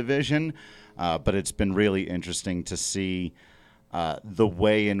class of the division. But it's been really interesting to see the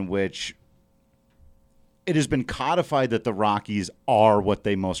way in which it has been codified that the Rockies are what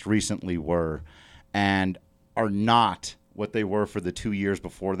they most recently were and are not what they were for the 2 years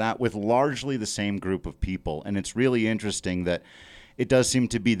before that, with largely the same group of people. And it's really interesting that it does seem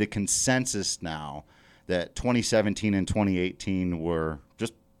to be the consensus now that 2017 and 2018 were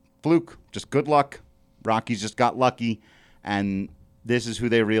just fluke, just good luck. Rockies just got lucky, and this is who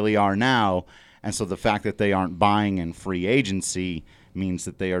they really are now. And so the fact that they aren't buying in free agency means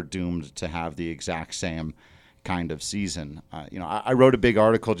that they are doomed to have the exact same kind of season. I wrote a big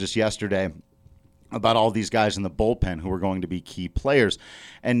article just yesterday about all these guys in the bullpen who are going to be key players.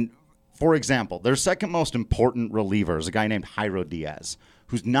 And, for example, their second most important reliever is a guy named Jairo Diaz,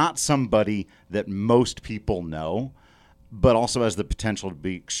 who's not somebody that most people know, but also has the potential to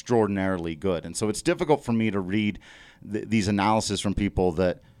be extraordinarily good. And so it's difficult for me to read these analyses from people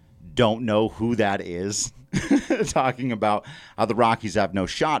that don't know who that is, talking about how the Rockies have no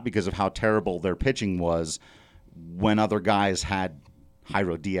shot because of how terrible their pitching was when other guys had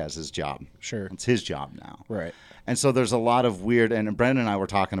Jairo Diaz's job. Sure. It's his job now. Right. And so there's a lot of weird, and Brendan and I were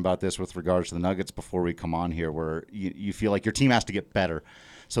talking about this with regards to the Nuggets before we come on here, where you feel like your team has to get better.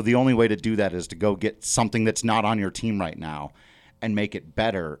 So the only way to do that is to go get something that's not on your team right now and make it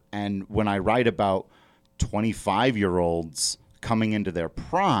better. And when I write about 25-year-olds coming into their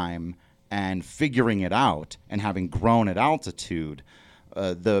prime and figuring it out and having grown at altitude,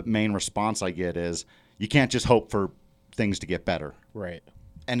 the main response I get is you can't just hope for things to get better. Right.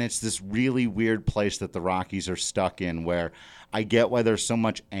 And it's this really weird place that the Rockies are stuck in, where I get why there's so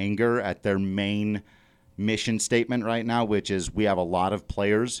much anger at their main mission statement right now, which is we have a lot of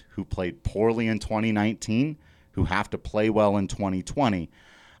players who played poorly in 2019 who have to play well in 2020.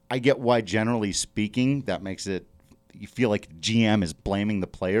 I get why, generally speaking, that makes it, you feel like GM is blaming the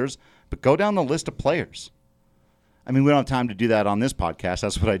players, but go down the list of players. I mean, we don't have time to do that on this podcast.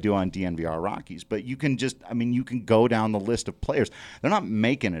 That's what I do on DNVR Rockies. But you can you can go down the list of players. They're not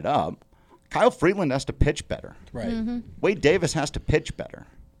making it up. Kyle Freeland has to pitch better. Right. Mm-hmm. Wade Davis has to pitch better.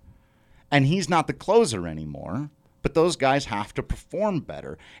 And he's not the closer anymore, but those guys have to perform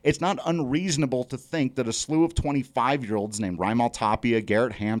better. It's not unreasonable to think that a slew of 25-year-olds named Raimel Tapia,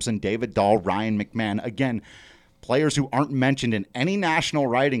 Garrett Hampson, David Dahl, Ryan McMahon, again, players who aren't mentioned in any national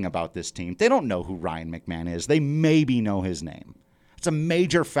writing about this team, they don't know who Ryan McMahon is. They maybe know his name. It's a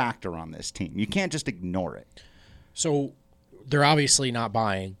major factor on this team. You can't just ignore it. So they're obviously not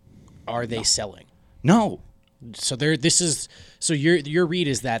buying. Are they selling? No. So your read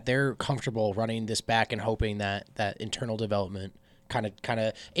is that they're comfortable running this back and hoping that internal development kind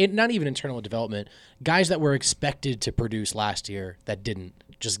of not even internal development, guys that were expected to produce last year that didn't,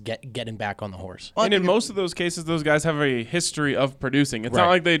 just getting back on the horse. And in most of those cases, those guys have a history of producing. It's not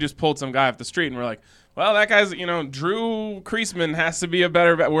like they just pulled some guy off the street and we're like, well, that guy's, Drew Kreisman has to be a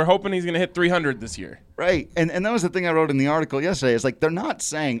better – we're hoping he's going to hit 300 this year. Right. And that was the thing I wrote in the article yesterday. Is like they're not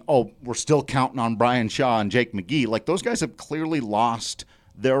saying, oh, we're still counting on Brian Shaw and Jake McGee. Like those guys have clearly lost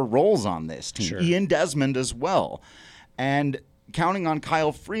their roles on this team. Sure. Ian Desmond as well. And counting on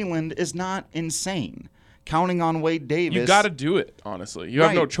Kyle Freeland is not insane. Counting on Wade Davis. You got to do it, honestly. You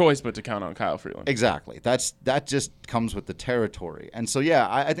have no choice but to count on Kyle Freeland. Exactly. That just comes with the territory. And so, yeah,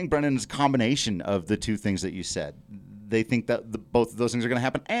 I think, Brendan, is a combination of the two things that you said. They think that both of those things are going to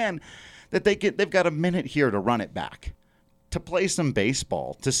happen, and that they've got a minute here to run it back, to play some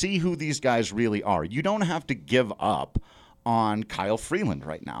baseball, to see who these guys really are. You don't have to give up on Kyle Freeland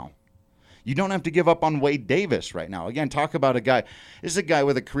right now. You don't have to give up on Wade Davis right now. Again, talk about a guy. This is a guy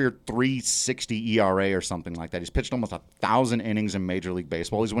with a career 3.60 ERA or something like that. He's pitched almost 1,000 innings in Major League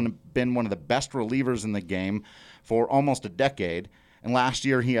Baseball. He's been one of the best relievers in the game for almost a decade. And last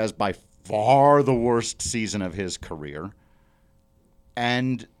year, he has by far the worst season of his career.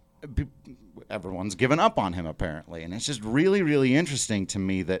 And everyone's given up on him, apparently. And it's just really, really interesting to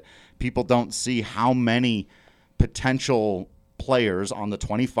me that people don't see how many potential players on the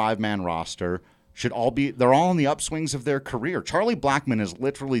 25-man roster they're all in the upswings of their career. Charlie Blackmon is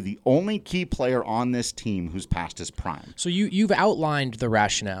literally the only key player on this team who's past his prime. So you've outlined the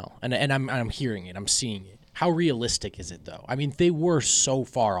rationale, and I'm hearing it, I'm seeing it. How realistic is it, though? I mean, they were so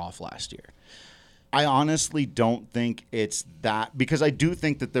far off last year. I honestly don't think it's that, because I do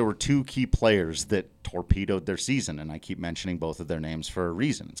think that there were two key players that torpedoed their season, and I keep mentioning both of their names for a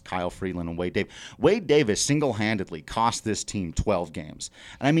reason. It's Kyle Freeland and Wade Davis. Wade Davis single-handedly cost this team 12 games.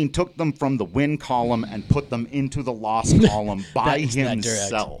 And I mean, took them from the win column and put them into the loss column by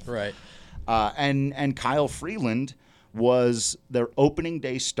himself. Right. And Kyle Freeland was their opening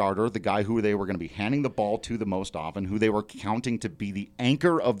day starter, the guy who they were going to be handing the ball to the most often, who they were counting to be the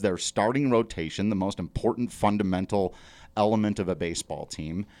anchor of their starting rotation, the most important fundamental element of a baseball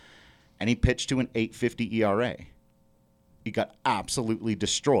team. and he pitched to an 8.50 ERA. He got absolutely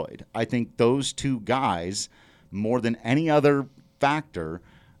destroyed. I think those two guys, more than any other factor,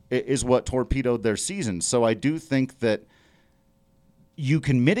 is what torpedoed their season. So I do think that you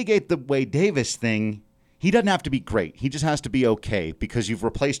can mitigate the Wade Davis thing. He doesn't have to be great. He just has to be okay because you've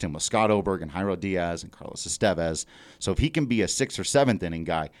replaced him with Scott Oberg and Jairo Diaz and Carlos Estevez. So if he can be a 6th or 7th inning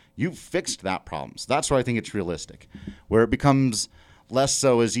guy, you've fixed that problem. So that's where I think it's realistic. Where it becomes less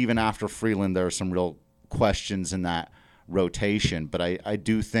so is even after Freeland, there are some real questions in that rotation. But I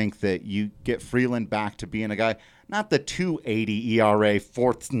do think that you get Freeland back to being a guy, not the 2.80 ERA,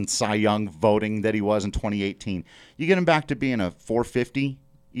 4th in Cy Young voting that he was in 2018. You get him back to being a 4.50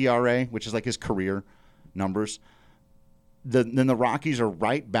 ERA, which is like his career numbers. Then the Rockies are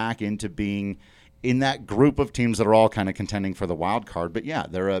right back into being in that group of teams that are all kind of contending for the wild card. But yeah,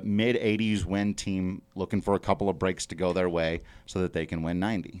 they're a mid-80s win team looking for a couple of breaks to go their way so that they can win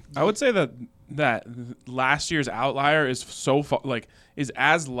 90. I would say that last year's outlier is so far, is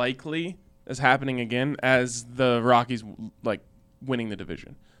as likely as happening again as the Rockies winning the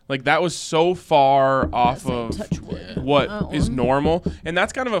division. That was so far off of what is normal. And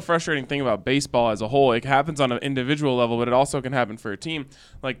that's kind of a frustrating thing about baseball as a whole. It happens on an individual level, but it also can happen for a team.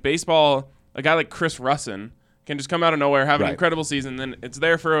 Baseball, a guy like Chris Russin can just come out of nowhere, have an incredible season, then it's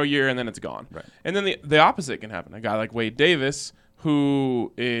there for a year, and then it's gone. Right. And then the opposite can happen. A guy like Wade Davis,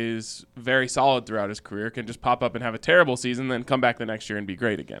 who is very solid throughout his career, can just pop up and have a terrible season, then come back the next year and be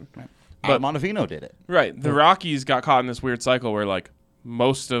great again. Right. But Montevino did it. Right. The Rockies got caught in this weird cycle where,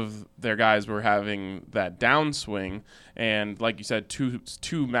 most of their guys were having that downswing, and like you said,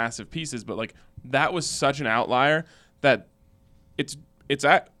 two massive pieces. But that was such an outlier that it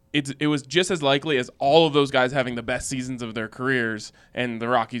was just as likely as all of those guys having the best seasons of their careers and the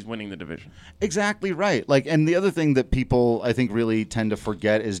Rockies winning the division. Exactly right. And the other thing that people I think really tend to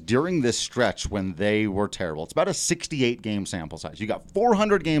forget is during this stretch when they were terrible, it's about a 68 game sample size. You got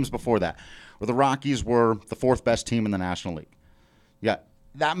 400 games before that where the Rockies were the 4th best team in the National League. You got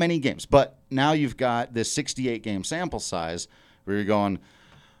that many games. But now you've got this 68-game sample size where you're going,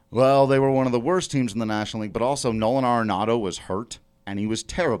 well, they were one of the worst teams in the National League, but also Nolan Arenado was hurt, and he was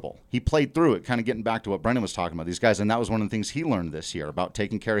terrible. He played through it, kind of getting back to what Brendan was talking about, these guys, and that was one of the things he learned this year about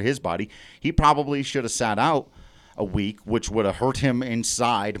taking care of his body. He probably should have sat out a week, which would have hurt him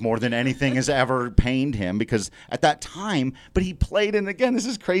inside more than anything has ever pained him because at that time, but he played, and again, this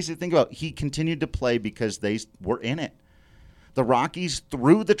is crazy to think about, he continued to play because they were in it. The Rockies,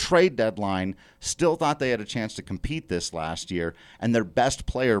 through the trade deadline, still thought they had a chance to compete this last year, and their best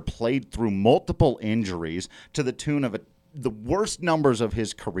player played through multiple injuries to the tune of the worst numbers of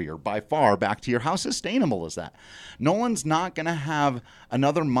his career by far. Back to how sustainable is that? Nolan's not going to have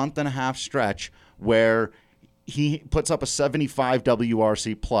another month and a half stretch where he puts up a 75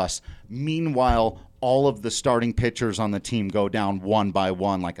 WRC plus. Meanwhile, all of the starting pitchers on the team go down one by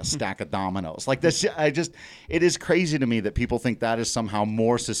one like a stack of dominoes. It is crazy to me that people think that is somehow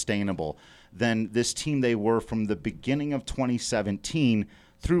more sustainable than this team they were from the beginning of 2017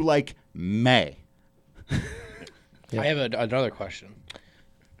 through May. I have another question.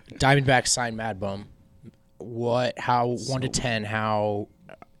 Diamondbacks signed Mad Bum. Were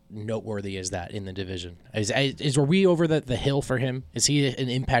noteworthy is that in the division? Are we over the hill for him? Is he an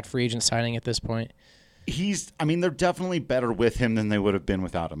impact free agent signing at this point? They're definitely better with him than they would have been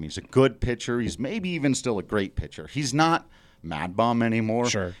without him. He's a good pitcher. He's maybe even still a great pitcher. He's not Mad Bum anymore.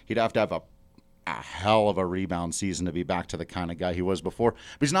 Sure. He'd have to have a hell of a rebound season to be back to the kind of guy he was before.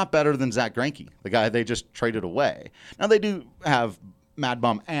 But he's not better than Zach Greinke, the guy they just traded away. Now, they do have Mad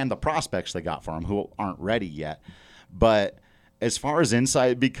Bum and the prospects they got for him who aren't ready yet. But as far as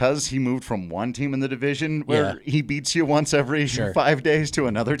insight, because he moved from one team in the division where he beats you once every 5 days to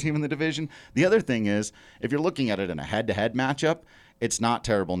another team in the division. The other thing is, if you're looking at it in a head-to-head matchup, it's not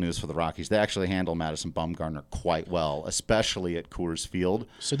terrible news for the Rockies. They actually handle Madison Bumgarner quite well, especially at Coors Field.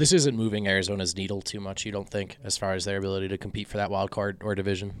 So this isn't moving Arizona's needle too much, you don't think, as far as their ability to compete for that wild card or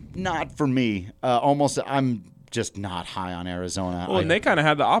division? Not for me. I'm just not high on Arizona. Well, and they kind of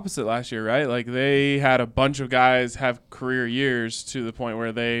had the opposite last year, right? They had a bunch of guys have career years to the point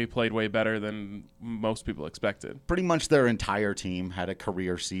where they played way better than most people expected. Pretty much their entire team had a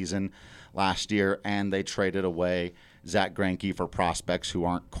career season last year, and they traded away Zach Greinke for prospects who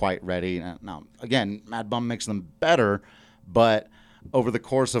aren't quite ready. Now, again, Mad Bum makes them better, but over the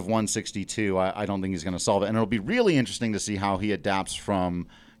course of 162, I don't think he's going to solve it. And it'll be really interesting to see how he adapts from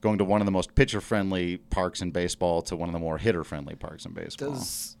going to one of the most pitcher-friendly parks in baseball to one of the more hitter-friendly parks in baseball.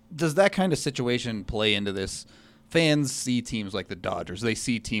 Does that kind of situation play into this fans see teams like the Dodgers. They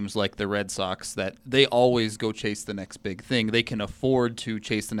see teams like the Red Sox that they always go chase the next big thing. They can afford to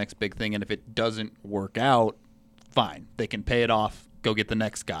chase the next big thing, and if it doesn't work out, fine. They can pay it off, go get the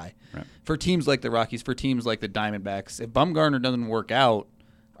next guy. Right. For teams like the Rockies, for teams like the Diamondbacks, if Bumgarner doesn't work out,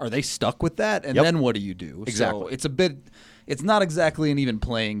 are they stuck with that? And then what do you do? Exactly. So it's not exactly an even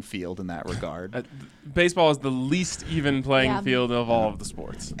playing field in that regard. Baseball is the least even playing field of all of the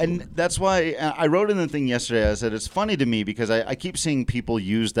sports. And that's why I wrote in the thing yesterday, I said it's funny to me because I keep seeing people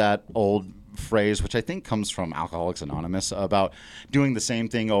use that old phrase, which I think comes from Alcoholics Anonymous, about doing the same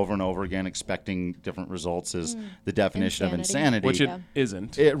thing over and over again, expecting different results is the definition of insanity. Which it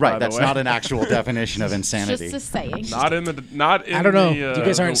isn't. Right, that's not an actual definition of insanity. Just a saying. Not in I don't know. You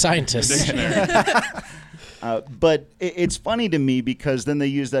guys aren't scientists. But it's funny to me because then they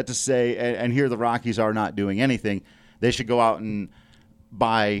use that to say, and here the Rockies are not doing anything. They should go out and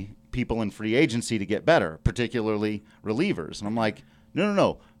buy people in free agency to get better, particularly relievers. And I'm like,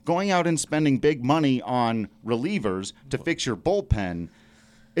 no. Going out and spending big money on relievers to fix your bullpen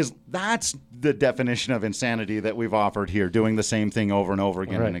that's the definition of insanity that we've offered here, doing the same thing over and over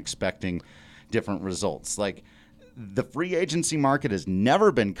again and expecting different results. Like, the free agency market has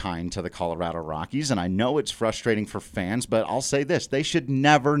never been kind to the Colorado Rockies, and I know it's frustrating for fans, but I'll say this. They should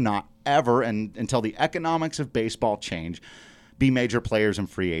never, not ever, and until the economics of baseball change, be major players in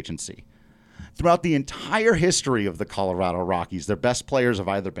free agency. Throughout the entire history of the Colorado Rockies, their best players have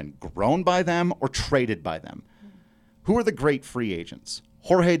either been grown by them or traded by them. Who are the great free agents?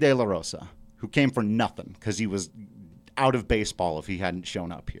 Jorge De La Rosa, who came for nothing because he was out of baseball if he hadn't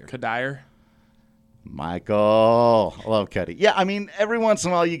shown up here. Kadire. Michael. I love Cuddy. Yeah, I mean, every once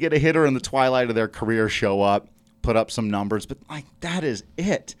in a while you get a hitter in the twilight of their career show up, put up some numbers, but that is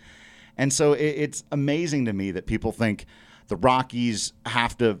it. And so it's amazing to me that people think the Rockies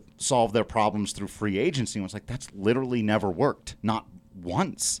have to solve their problems through free agency. And it's like, that's literally never worked. Not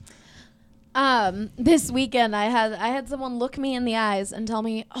once. This weekend I had someone look me in the eyes and tell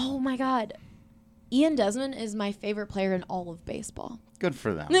me, "Oh my God, Ian Desmond is my favorite player in all of baseball." Good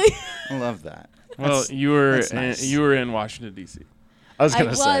for them. I love that. Well, you were in Washington D.C. I was going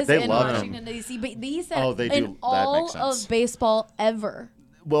to say they love him. Washington D.C., but he said they do. in That all makes sense. of baseball ever.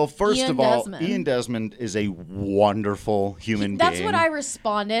 Well, first Ian of all, Desmond. Ian Desmond is a wonderful human being. That's what I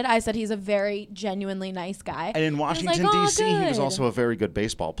responded. I said he's a very genuinely nice guy. And in Washington, D.C., he was also a very good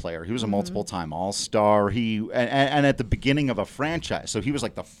baseball player. He was a multiple-time All-Star. And at the beginning of a franchise. So he was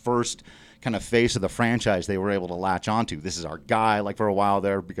like the first kind of face of the franchise they were able to latch onto. This is our guy, like for a while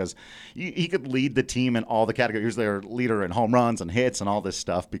there, because he could lead the team in all the categories. He was their leader in home runs and hits and all this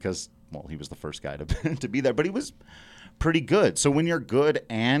stuff because, well, he was the first guy to be there. But he was pretty good. So when you're good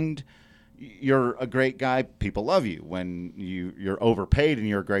and you're a great guy, people love you. When you're overpaid and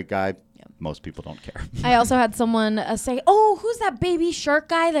you're a great guy, most people don't care. I also had someone say, "Oh, who's that baby shark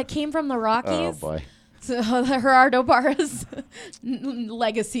guy that came from the Rockies?" Oh, boy. So Gerardo Parra's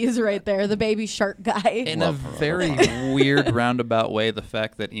legacy is right there, the baby shark guy. In a very weird roundabout way, the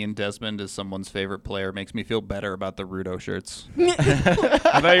fact that Ian Desmond is someone's favorite player makes me feel better about the Rudo shirts. I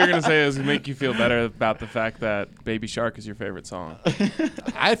thought you were going to say it was going to make you feel better about the fact that Baby Shark is your favorite song.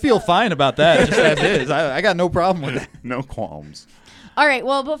 I feel fine about that, just as is. I got no problem with that. No qualms. All right,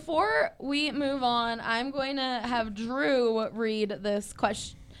 well, before we move on, I'm going to have Drew read this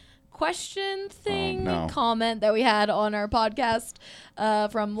question comment that we had on our podcast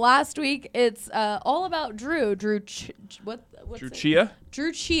from last week. It's all about Drew Chia,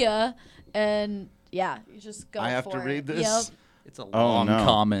 and yeah, you just go for it. I have to read this? Yep. It's a long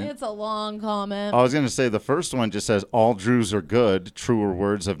comment. It's a long comment. I was going to say the first one just says, "All Drews are good. Truer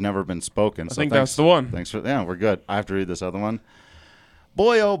words have never been spoken." I think that's the one. Thanks we're good. I have to read this other one.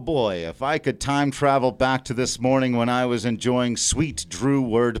 Boy, oh boy, if I could time travel back to this morning when I was enjoying sweet Drew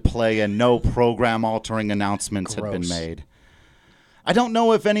wordplay and no program-altering announcements had been made. I don't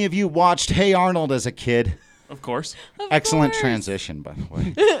know if any of you watched Hey Arnold as a kid. Of course. Excellent transition, by the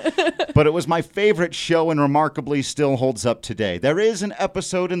way. But it was my favorite show and remarkably still holds up today. There is an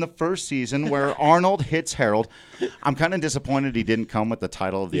episode in the first season where Arnold hits Harold. I'm kind of disappointed he didn't come with the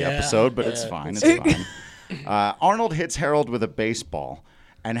title of the episode, but it's fine. It's fine. Arnold hits Harold with a baseball,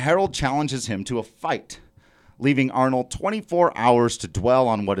 and Harold challenges him to a fight, leaving Arnold 24 hours to dwell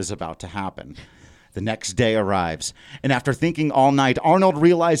on what is about to happen. The next day arrives, and after thinking all night, Arnold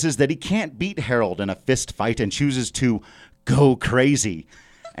realizes that he can't beat Harold in a fist fight and chooses to go crazy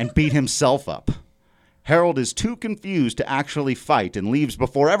and beat himself up. Harold is too confused to actually fight and leaves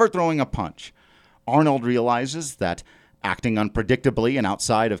before ever throwing a punch. Arnold realizes that acting unpredictably and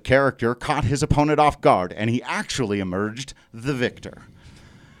outside of character caught his opponent off guard, and he actually emerged the victor.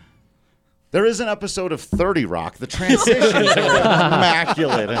 There is an episode of 30 Rock. The transitions are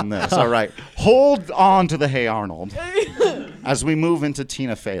immaculate in this. All right. Hold on to the Hey Arnold as we move into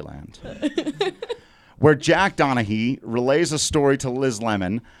Tina Fey land, where Jack Donaghy relays a story to Liz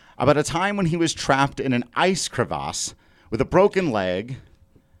Lemon about a time when he was trapped in an ice crevasse with a broken leg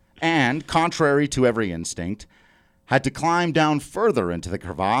and, contrary to every instinct, had to climb down further into the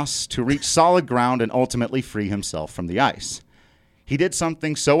crevasse to reach solid ground and ultimately free himself from the ice. He did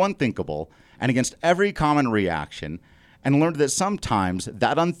something so unthinkable and against every common reaction, and learned that sometimes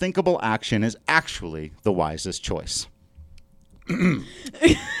that unthinkable action is actually the wisest choice.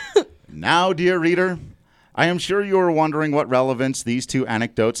 Now, dear reader, I am sure you are wondering what relevance these two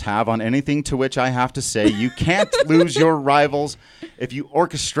anecdotes have on anything, to which I have to say you can't lose your rivals if you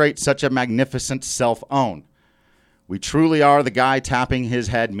orchestrate such a magnificent self-own. We truly are the guy tapping his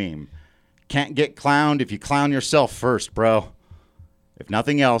head meme. Can't get clowned if you clown yourself first, bro. If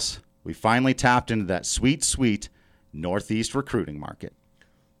nothing else, we finally tapped into that sweet, sweet Northeast recruiting market.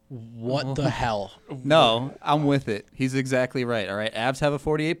 What the hell? No, I'm with it. He's exactly right. All right, Avs have a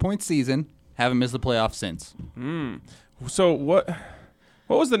 48-point season. Haven't missed the playoffs since. So what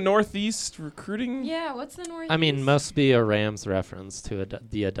was the Northeast recruiting? Yeah, what's the Northeast? I mean, must be a Rams reference to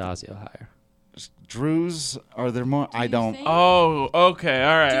the Adazio hire. Drews, are there more? I don't. Oh, okay.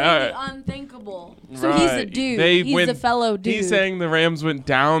 All right. Dude, All right. unthinkable. So he's a dude. He's a fellow dude. He's saying the Rams went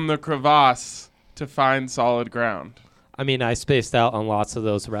down the crevasse to find solid ground. I mean, I spaced out on lots of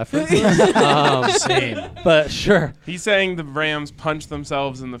those references. Same. But sure. He's saying the Rams punched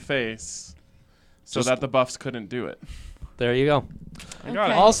themselves in the face so that the Buffs couldn't do it. There you go. I got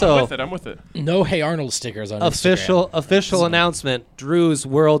it. Also, I'm with it. No Hey Arnold stickers on official announcement. Drew's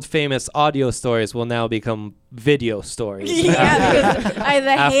world famous audio stories will now become video stories. Yeah, because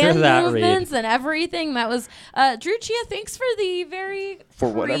the hand that movements and everything. That was Drew Chia. Thanks for the very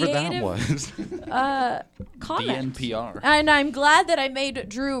whatever that creative, was. comment. DNPR. And I'm glad that I made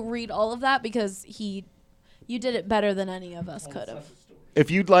Drew read all of that because you did it better than any of us could have. If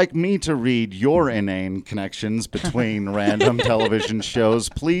you'd like me to read your inane connections between random television shows,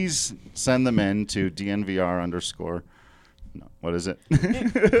 please send them in to DNVR_. No, what is it?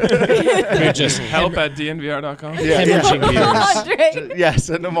 Just help at DNVR.com. Hemorrhaging viewers. Andre. Yeah,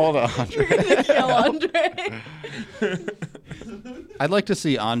 send them all to Andre. You're gonna kill Andre. I'd like to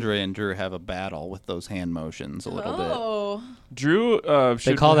see Andre and Drew have a battle with those hand motions a little bit. Drew,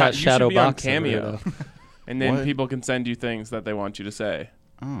 they call that shadow be on boxing. Cameo. And then What? people can send you things that they want you to say.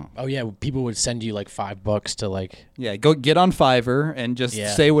 Oh yeah, people would send you like $5 to like. Yeah, go get on Fiverr and just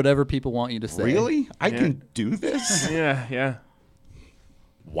say whatever people want you to say. Really? I can do this? Yeah.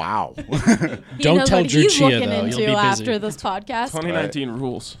 Wow. Don't tell Drew he's Chia, looking though. into You'll be busy. after this podcast. 2019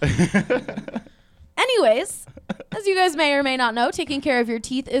 rules. Anyways, as you guys may or may not know, taking care of your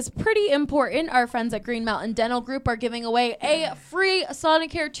teeth is pretty important. Our friends at Green Mountain Dental Group are giving away a free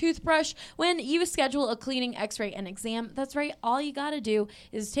Sonicare toothbrush when you schedule a cleaning, x-ray, and exam. That's right. All you got to do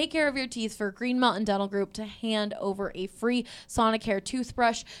is take care of your teeth for Green Mountain Dental Group to hand over a free Sonicare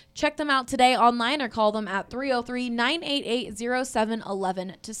toothbrush. Check them out today online or call them at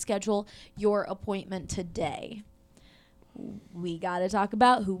 303-988-0711 to schedule your appointment today. We got to talk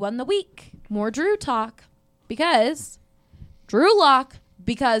about who won the week. More Drew talk. Because Drew Lock,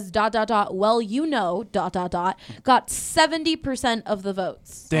 because ... well, you know ... got 70% of the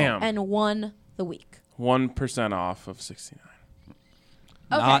votes. Damn. And won the week. 1% off of 69.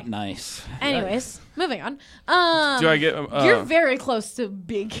 Okay. Not nice. Anyways, moving on. Do I get... you're very close to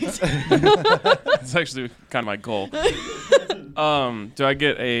big. It's actually kind of my goal. Do I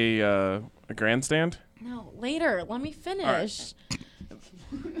get a grandstand? No, later. Let me finish. Right.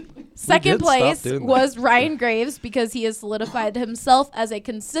 Second did stop place doing that. was Ryan Graves because he has solidified himself as a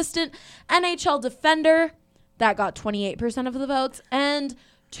consistent NHL defender. That got 28% of the votes. And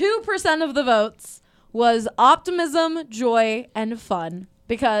 2% of the votes was optimism, joy, and fun.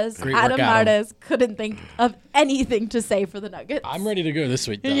 Because Great Adam work, Adam. Martes couldn't think of anything to say for the Nuggets. I'm ready to go this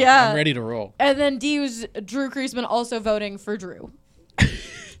week, though. Yeah. I'm ready to roll. And then D was Drew Kreisman also voting for Drew.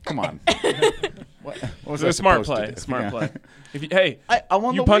 Come on. What was It I was a smart supposed to play. do? Smart Yeah. play. If you, hey, I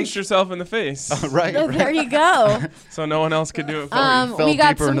won you the punched week. yourself in the face. Right. So there you go. So no one else could do it for you. fell We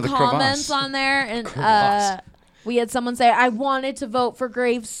got deeper some into the comments crevasse. on there, and Crevasse. we had someone say, "I wanted to vote for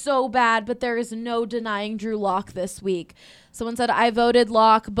Graves so bad, but there is no denying Drew Lock this week." Someone said, "I voted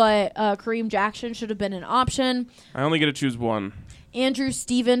Lock, but Kareem Jackson should have been an option." I only get to choose one. Andrew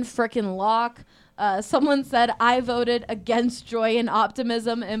Steven frickin' Lock. Someone said, "I voted against joy and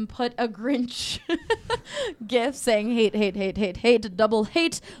optimism," and put a Grinch gif saying hate, hate, hate, hate, hate, double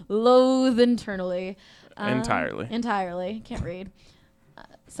hate, loathe internally. Entirely. Entirely. Can't read.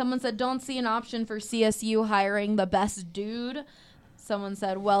 Someone said, don't see an option for CSU hiring the best dude. Someone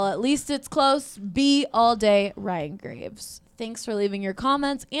said, well, at least it's close. B all day, Ryan Graves. Thanks for leaving your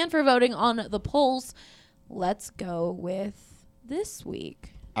comments and for voting on the polls. Let's go with this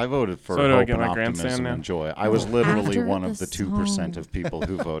week. I voted for So do I hope get and my grandstand optimism now? and joy. I was literally After one of the the 2% song. of people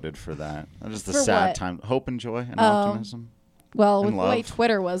who voted for that. That is the For sad what? time. Hope and joy and Oh. optimism. Well, And with the way love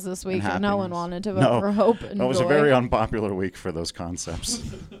Twitter was this week, and no one happiness. wanted to vote No, for hope and that was joy. a very unpopular week for those concepts.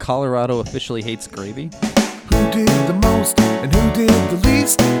 Colorado officially hates gravy. Who did the most and who did the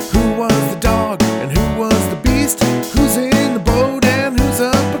least? Who was the dog and who was the beast? Who's in the boat and who's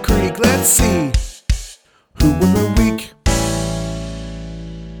up a creek? Let's see. Who won the week?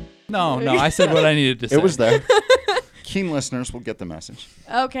 No, I said what I needed to say. It was there. Keen listeners will get the message.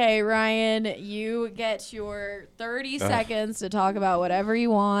 Okay, Ryan, you get your 30 seconds to talk about whatever you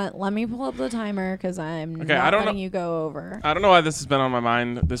want. Let me pull up the timer because I'm Okay, not I don't letting know- you go over. I don't know why this has been on my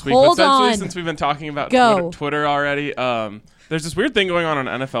mind this week, Hold but essentially on. since we've been talking about Go. Twitter already, there's this weird thing going on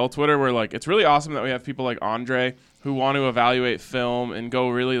NFL Twitter where like it's really awesome that we have people like Andre who want to evaluate film and go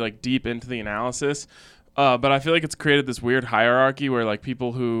really like deep into the analysis. But I feel like it's created this weird hierarchy where like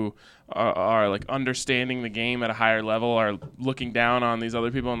people who are like understanding the game at a higher level are looking down on these other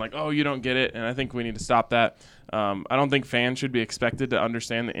people and like, oh, you don't get it. And I think we need to stop that. I don't think fans should be expected to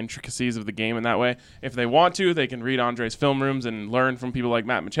understand the intricacies of the game in that way. If they want to, they can read Andre's film rooms and learn from people like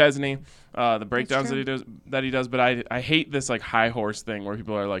Matt McChesney, the breakdowns that he does. But I hate this like high horse thing where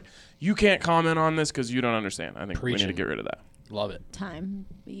people are like, you can't comment on this because you don't understand. I think we need to get rid of that. Love it. Time.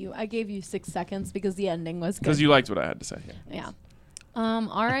 I gave you 6 seconds because the ending was good. Because you liked what I had to say. Yeah.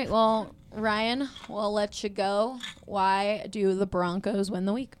 All right. Well, Ryan, we'll let you go. Why do the Broncos win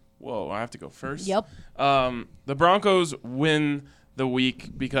the week? Whoa, I have to go first? Yep. The Broncos win the week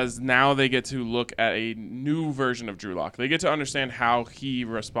because now they get to look at a new version of Drew Lock. They get to understand how he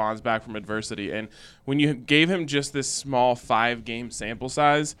responds back from adversity. And when you gave him just this small 5-game sample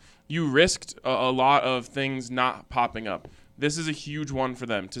size, you risked a lot of things not popping up. This is a huge one for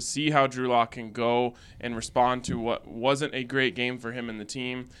them to see how Drew Lock can go and respond to what wasn't a great game for him and the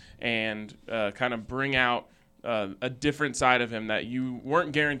team and kind of bring out a different side of him that you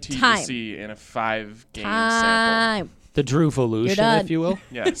weren't guaranteed to see in a 5-game sample. The Drew-volution, if you will.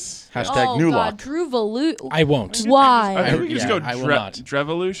 Yes. Hashtag new God, lock. Drew-volution. I won't. Why? I think we just go I will not.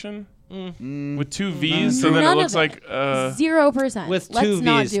 Drevolution with 2 V's, so then None it of looks like 0%. With Let's 2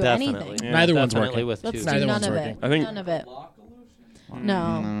 not V's, do definitely. anything. Yeah. Neither one's Definitely working. with Let's 2. do Neither none one's of working. it. I think- None of it.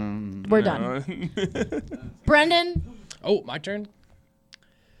 No. We're done. Brendan, Oh, my turn.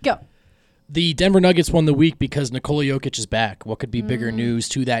 go. The Denver Nuggets won the week because Nikola Jokic is back. What could be bigger news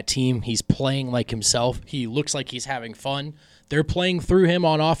to that team? He's playing like himself. He looks like he's having fun. They're playing through him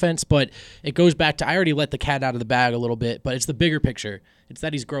on offense, but it goes back to I already let the cat out of the bag a little bit, but it's the bigger picture. It's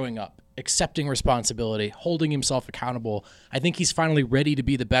that he's growing up, accepting responsibility, holding himself accountable. I think he's finally ready to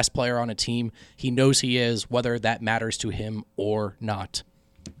be the best player on a team. He knows he is, whether that matters to him or not.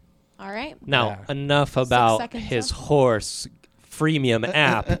 All right. Now, enough about seconds his left. horse freemium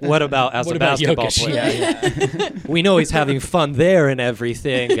app. What about as What a about basketball Jokic? player? We know he's having fun there and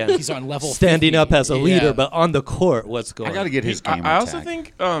everything. And He's on level standing 50. up as a leader, Yeah. but on the court, what's going I got to on? get his game I also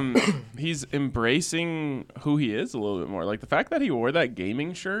tag. think he's embracing who he is a little bit more. Like the fact that he wore that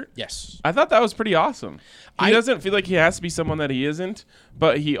gaming shirt. Yes. I thought that was pretty awesome. He I- doesn't feel like he has to be someone that he isn't,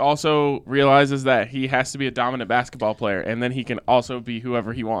 but he also realizes that he has to be a dominant basketball player, and then he can also be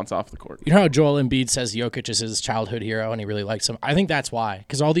whoever he wants off the court. You know how Joel Embiid says Jokic is his childhood hero and he really likes him? I think that's why,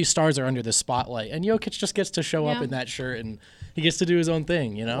 because all these stars are under the spotlight, and Jokic just gets to show up Yeah. in that shirt and he gets to do his own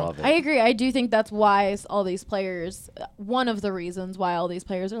thing, you know? Love it. I agree. I do think that's why all these players, one of the reasons why all these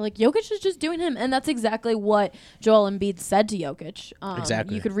players are like, Jokic is just doing him. And that's exactly what Joel Embiid said to Jokic.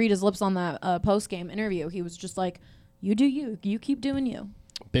 Exactly. You could read his lips on that post-game interview. He was just like, you do you. You keep doing you.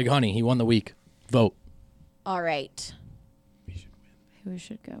 Big Honey, he won the week. Vote. All right. Who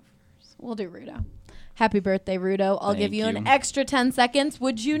should go first? We'll do Rudo. Happy birthday, Rudo. I'll give Thank you an you. extra 10 seconds.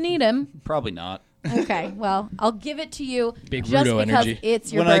 Would you need him? Probably not. Okay, well, I'll give it to you Big just Rudo because energy.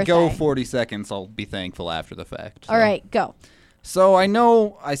 it's your When birthday. I go 40 seconds, I'll be thankful after the fact. All right, go. So I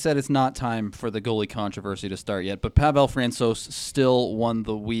know I said it's not time for the goalie controversy to start yet, but Pavel Francouz still won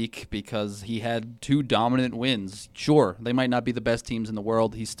the week because he had 2 dominant wins. Sure, they might not be the best teams in the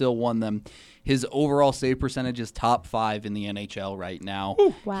world. He still won them. His overall save percentage is top 5 in the NHL right now.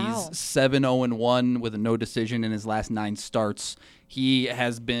 Wow. He's 7-0-1 with a no decision in his last 9 starts. He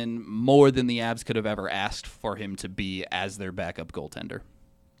has been more than the Avs could have ever asked for him to be as their backup goaltender.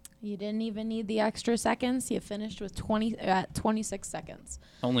 You didn't even need the extra seconds. You finished with 26 seconds.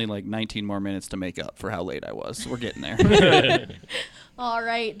 Only like 19 more minutes to make up for how late I was. We're getting there. All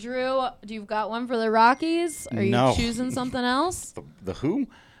right, Drew, do you've got one for the Rockies? Are you No. choosing something else? The who?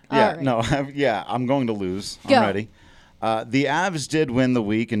 All Yeah, right. no, I'm going to lose. Go. I'm ready. The Avs did win the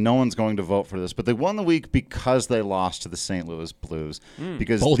week, and no one's going to vote for this, but they won the week because they lost to the St. Louis Blues.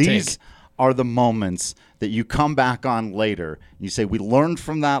 Because Bold these take. are the moments that you come back on later. You say, we learned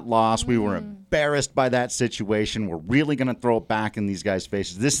from that loss. We were embarrassed by that situation. We're really going to throw it back in these guys'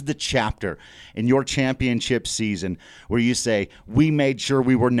 faces. This is the chapter in your championship season where you say, we made sure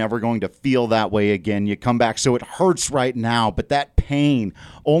we were never going to feel that way again. You come back, so it hurts right now, but that pain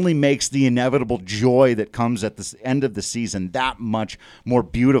only makes the inevitable joy that comes at the end of the season that much more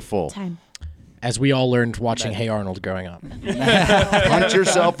beautiful. Time. As we all learned watching Hey Arnold growing up. Punch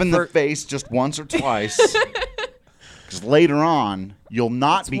yourself in the face just once or twice. Because later on, you'll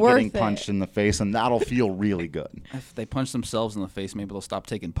not be worth getting it. punched in the face, and that'll feel really good. If they punch themselves in the face, maybe they'll stop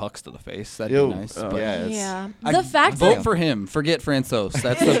taking pucks to the face. That'd Ew. be nice. but Yeah. I The fact vote that for him. Forget Francois.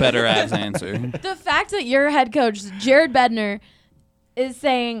 That's the better Avs answer. the fact that your head coach Jared Bednar is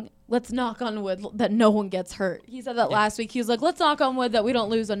saying, let's knock on wood that no one gets hurt. He said that last week. He was like, let's knock on wood that we don't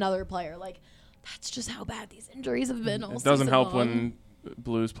lose another player. Like, that's just how bad these injuries have been all It doesn't season help long. when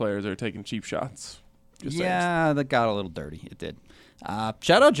Blues players are taking cheap shots. Just saying. Yeah, that got a little dirty. It did.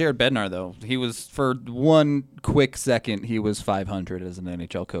 Shout out Jared Bednar, though. He was, for one quick second, he was 500 as an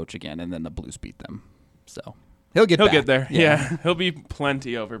NHL coach again, and then the Blues beat them. So he'll get back. there. Yeah. He'll be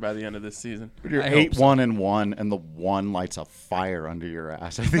plenty over by the end of this season. You're I hope 8-1-1, and the one lights a fire under your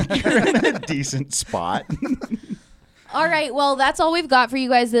ass. I think you're in a decent spot. All right, well, that's all we've got for you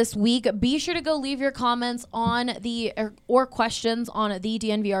guys this week. Be sure to go leave your comments on or questions on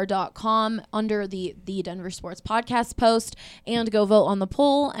thednvr.com under the Denver Sports Podcast post, and go vote on the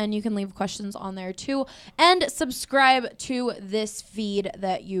poll, and you can leave questions on there too. And subscribe to this feed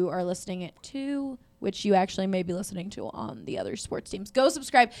that you are listening to, which you actually may be listening to on the other sports teams. Go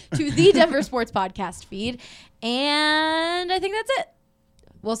subscribe to the Denver Sports Podcast feed, and I think that's it.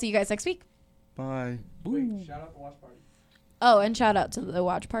 We'll see you guys next week. Bye. Oh, and shout out to the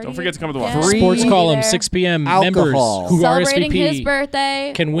watch party. Don't forget to come to the watch Yeah, party. Sports be column, there. 6 p.m. Alcohol. Members who Celebrating his RSVP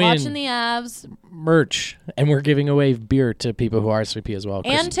birthday, can win. watching the Avs, merch, and we're giving away beer to people who RSVP as well.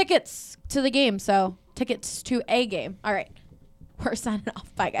 and tickets to the game. So tickets to a game. All right, we're signing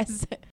off. Bye, guys.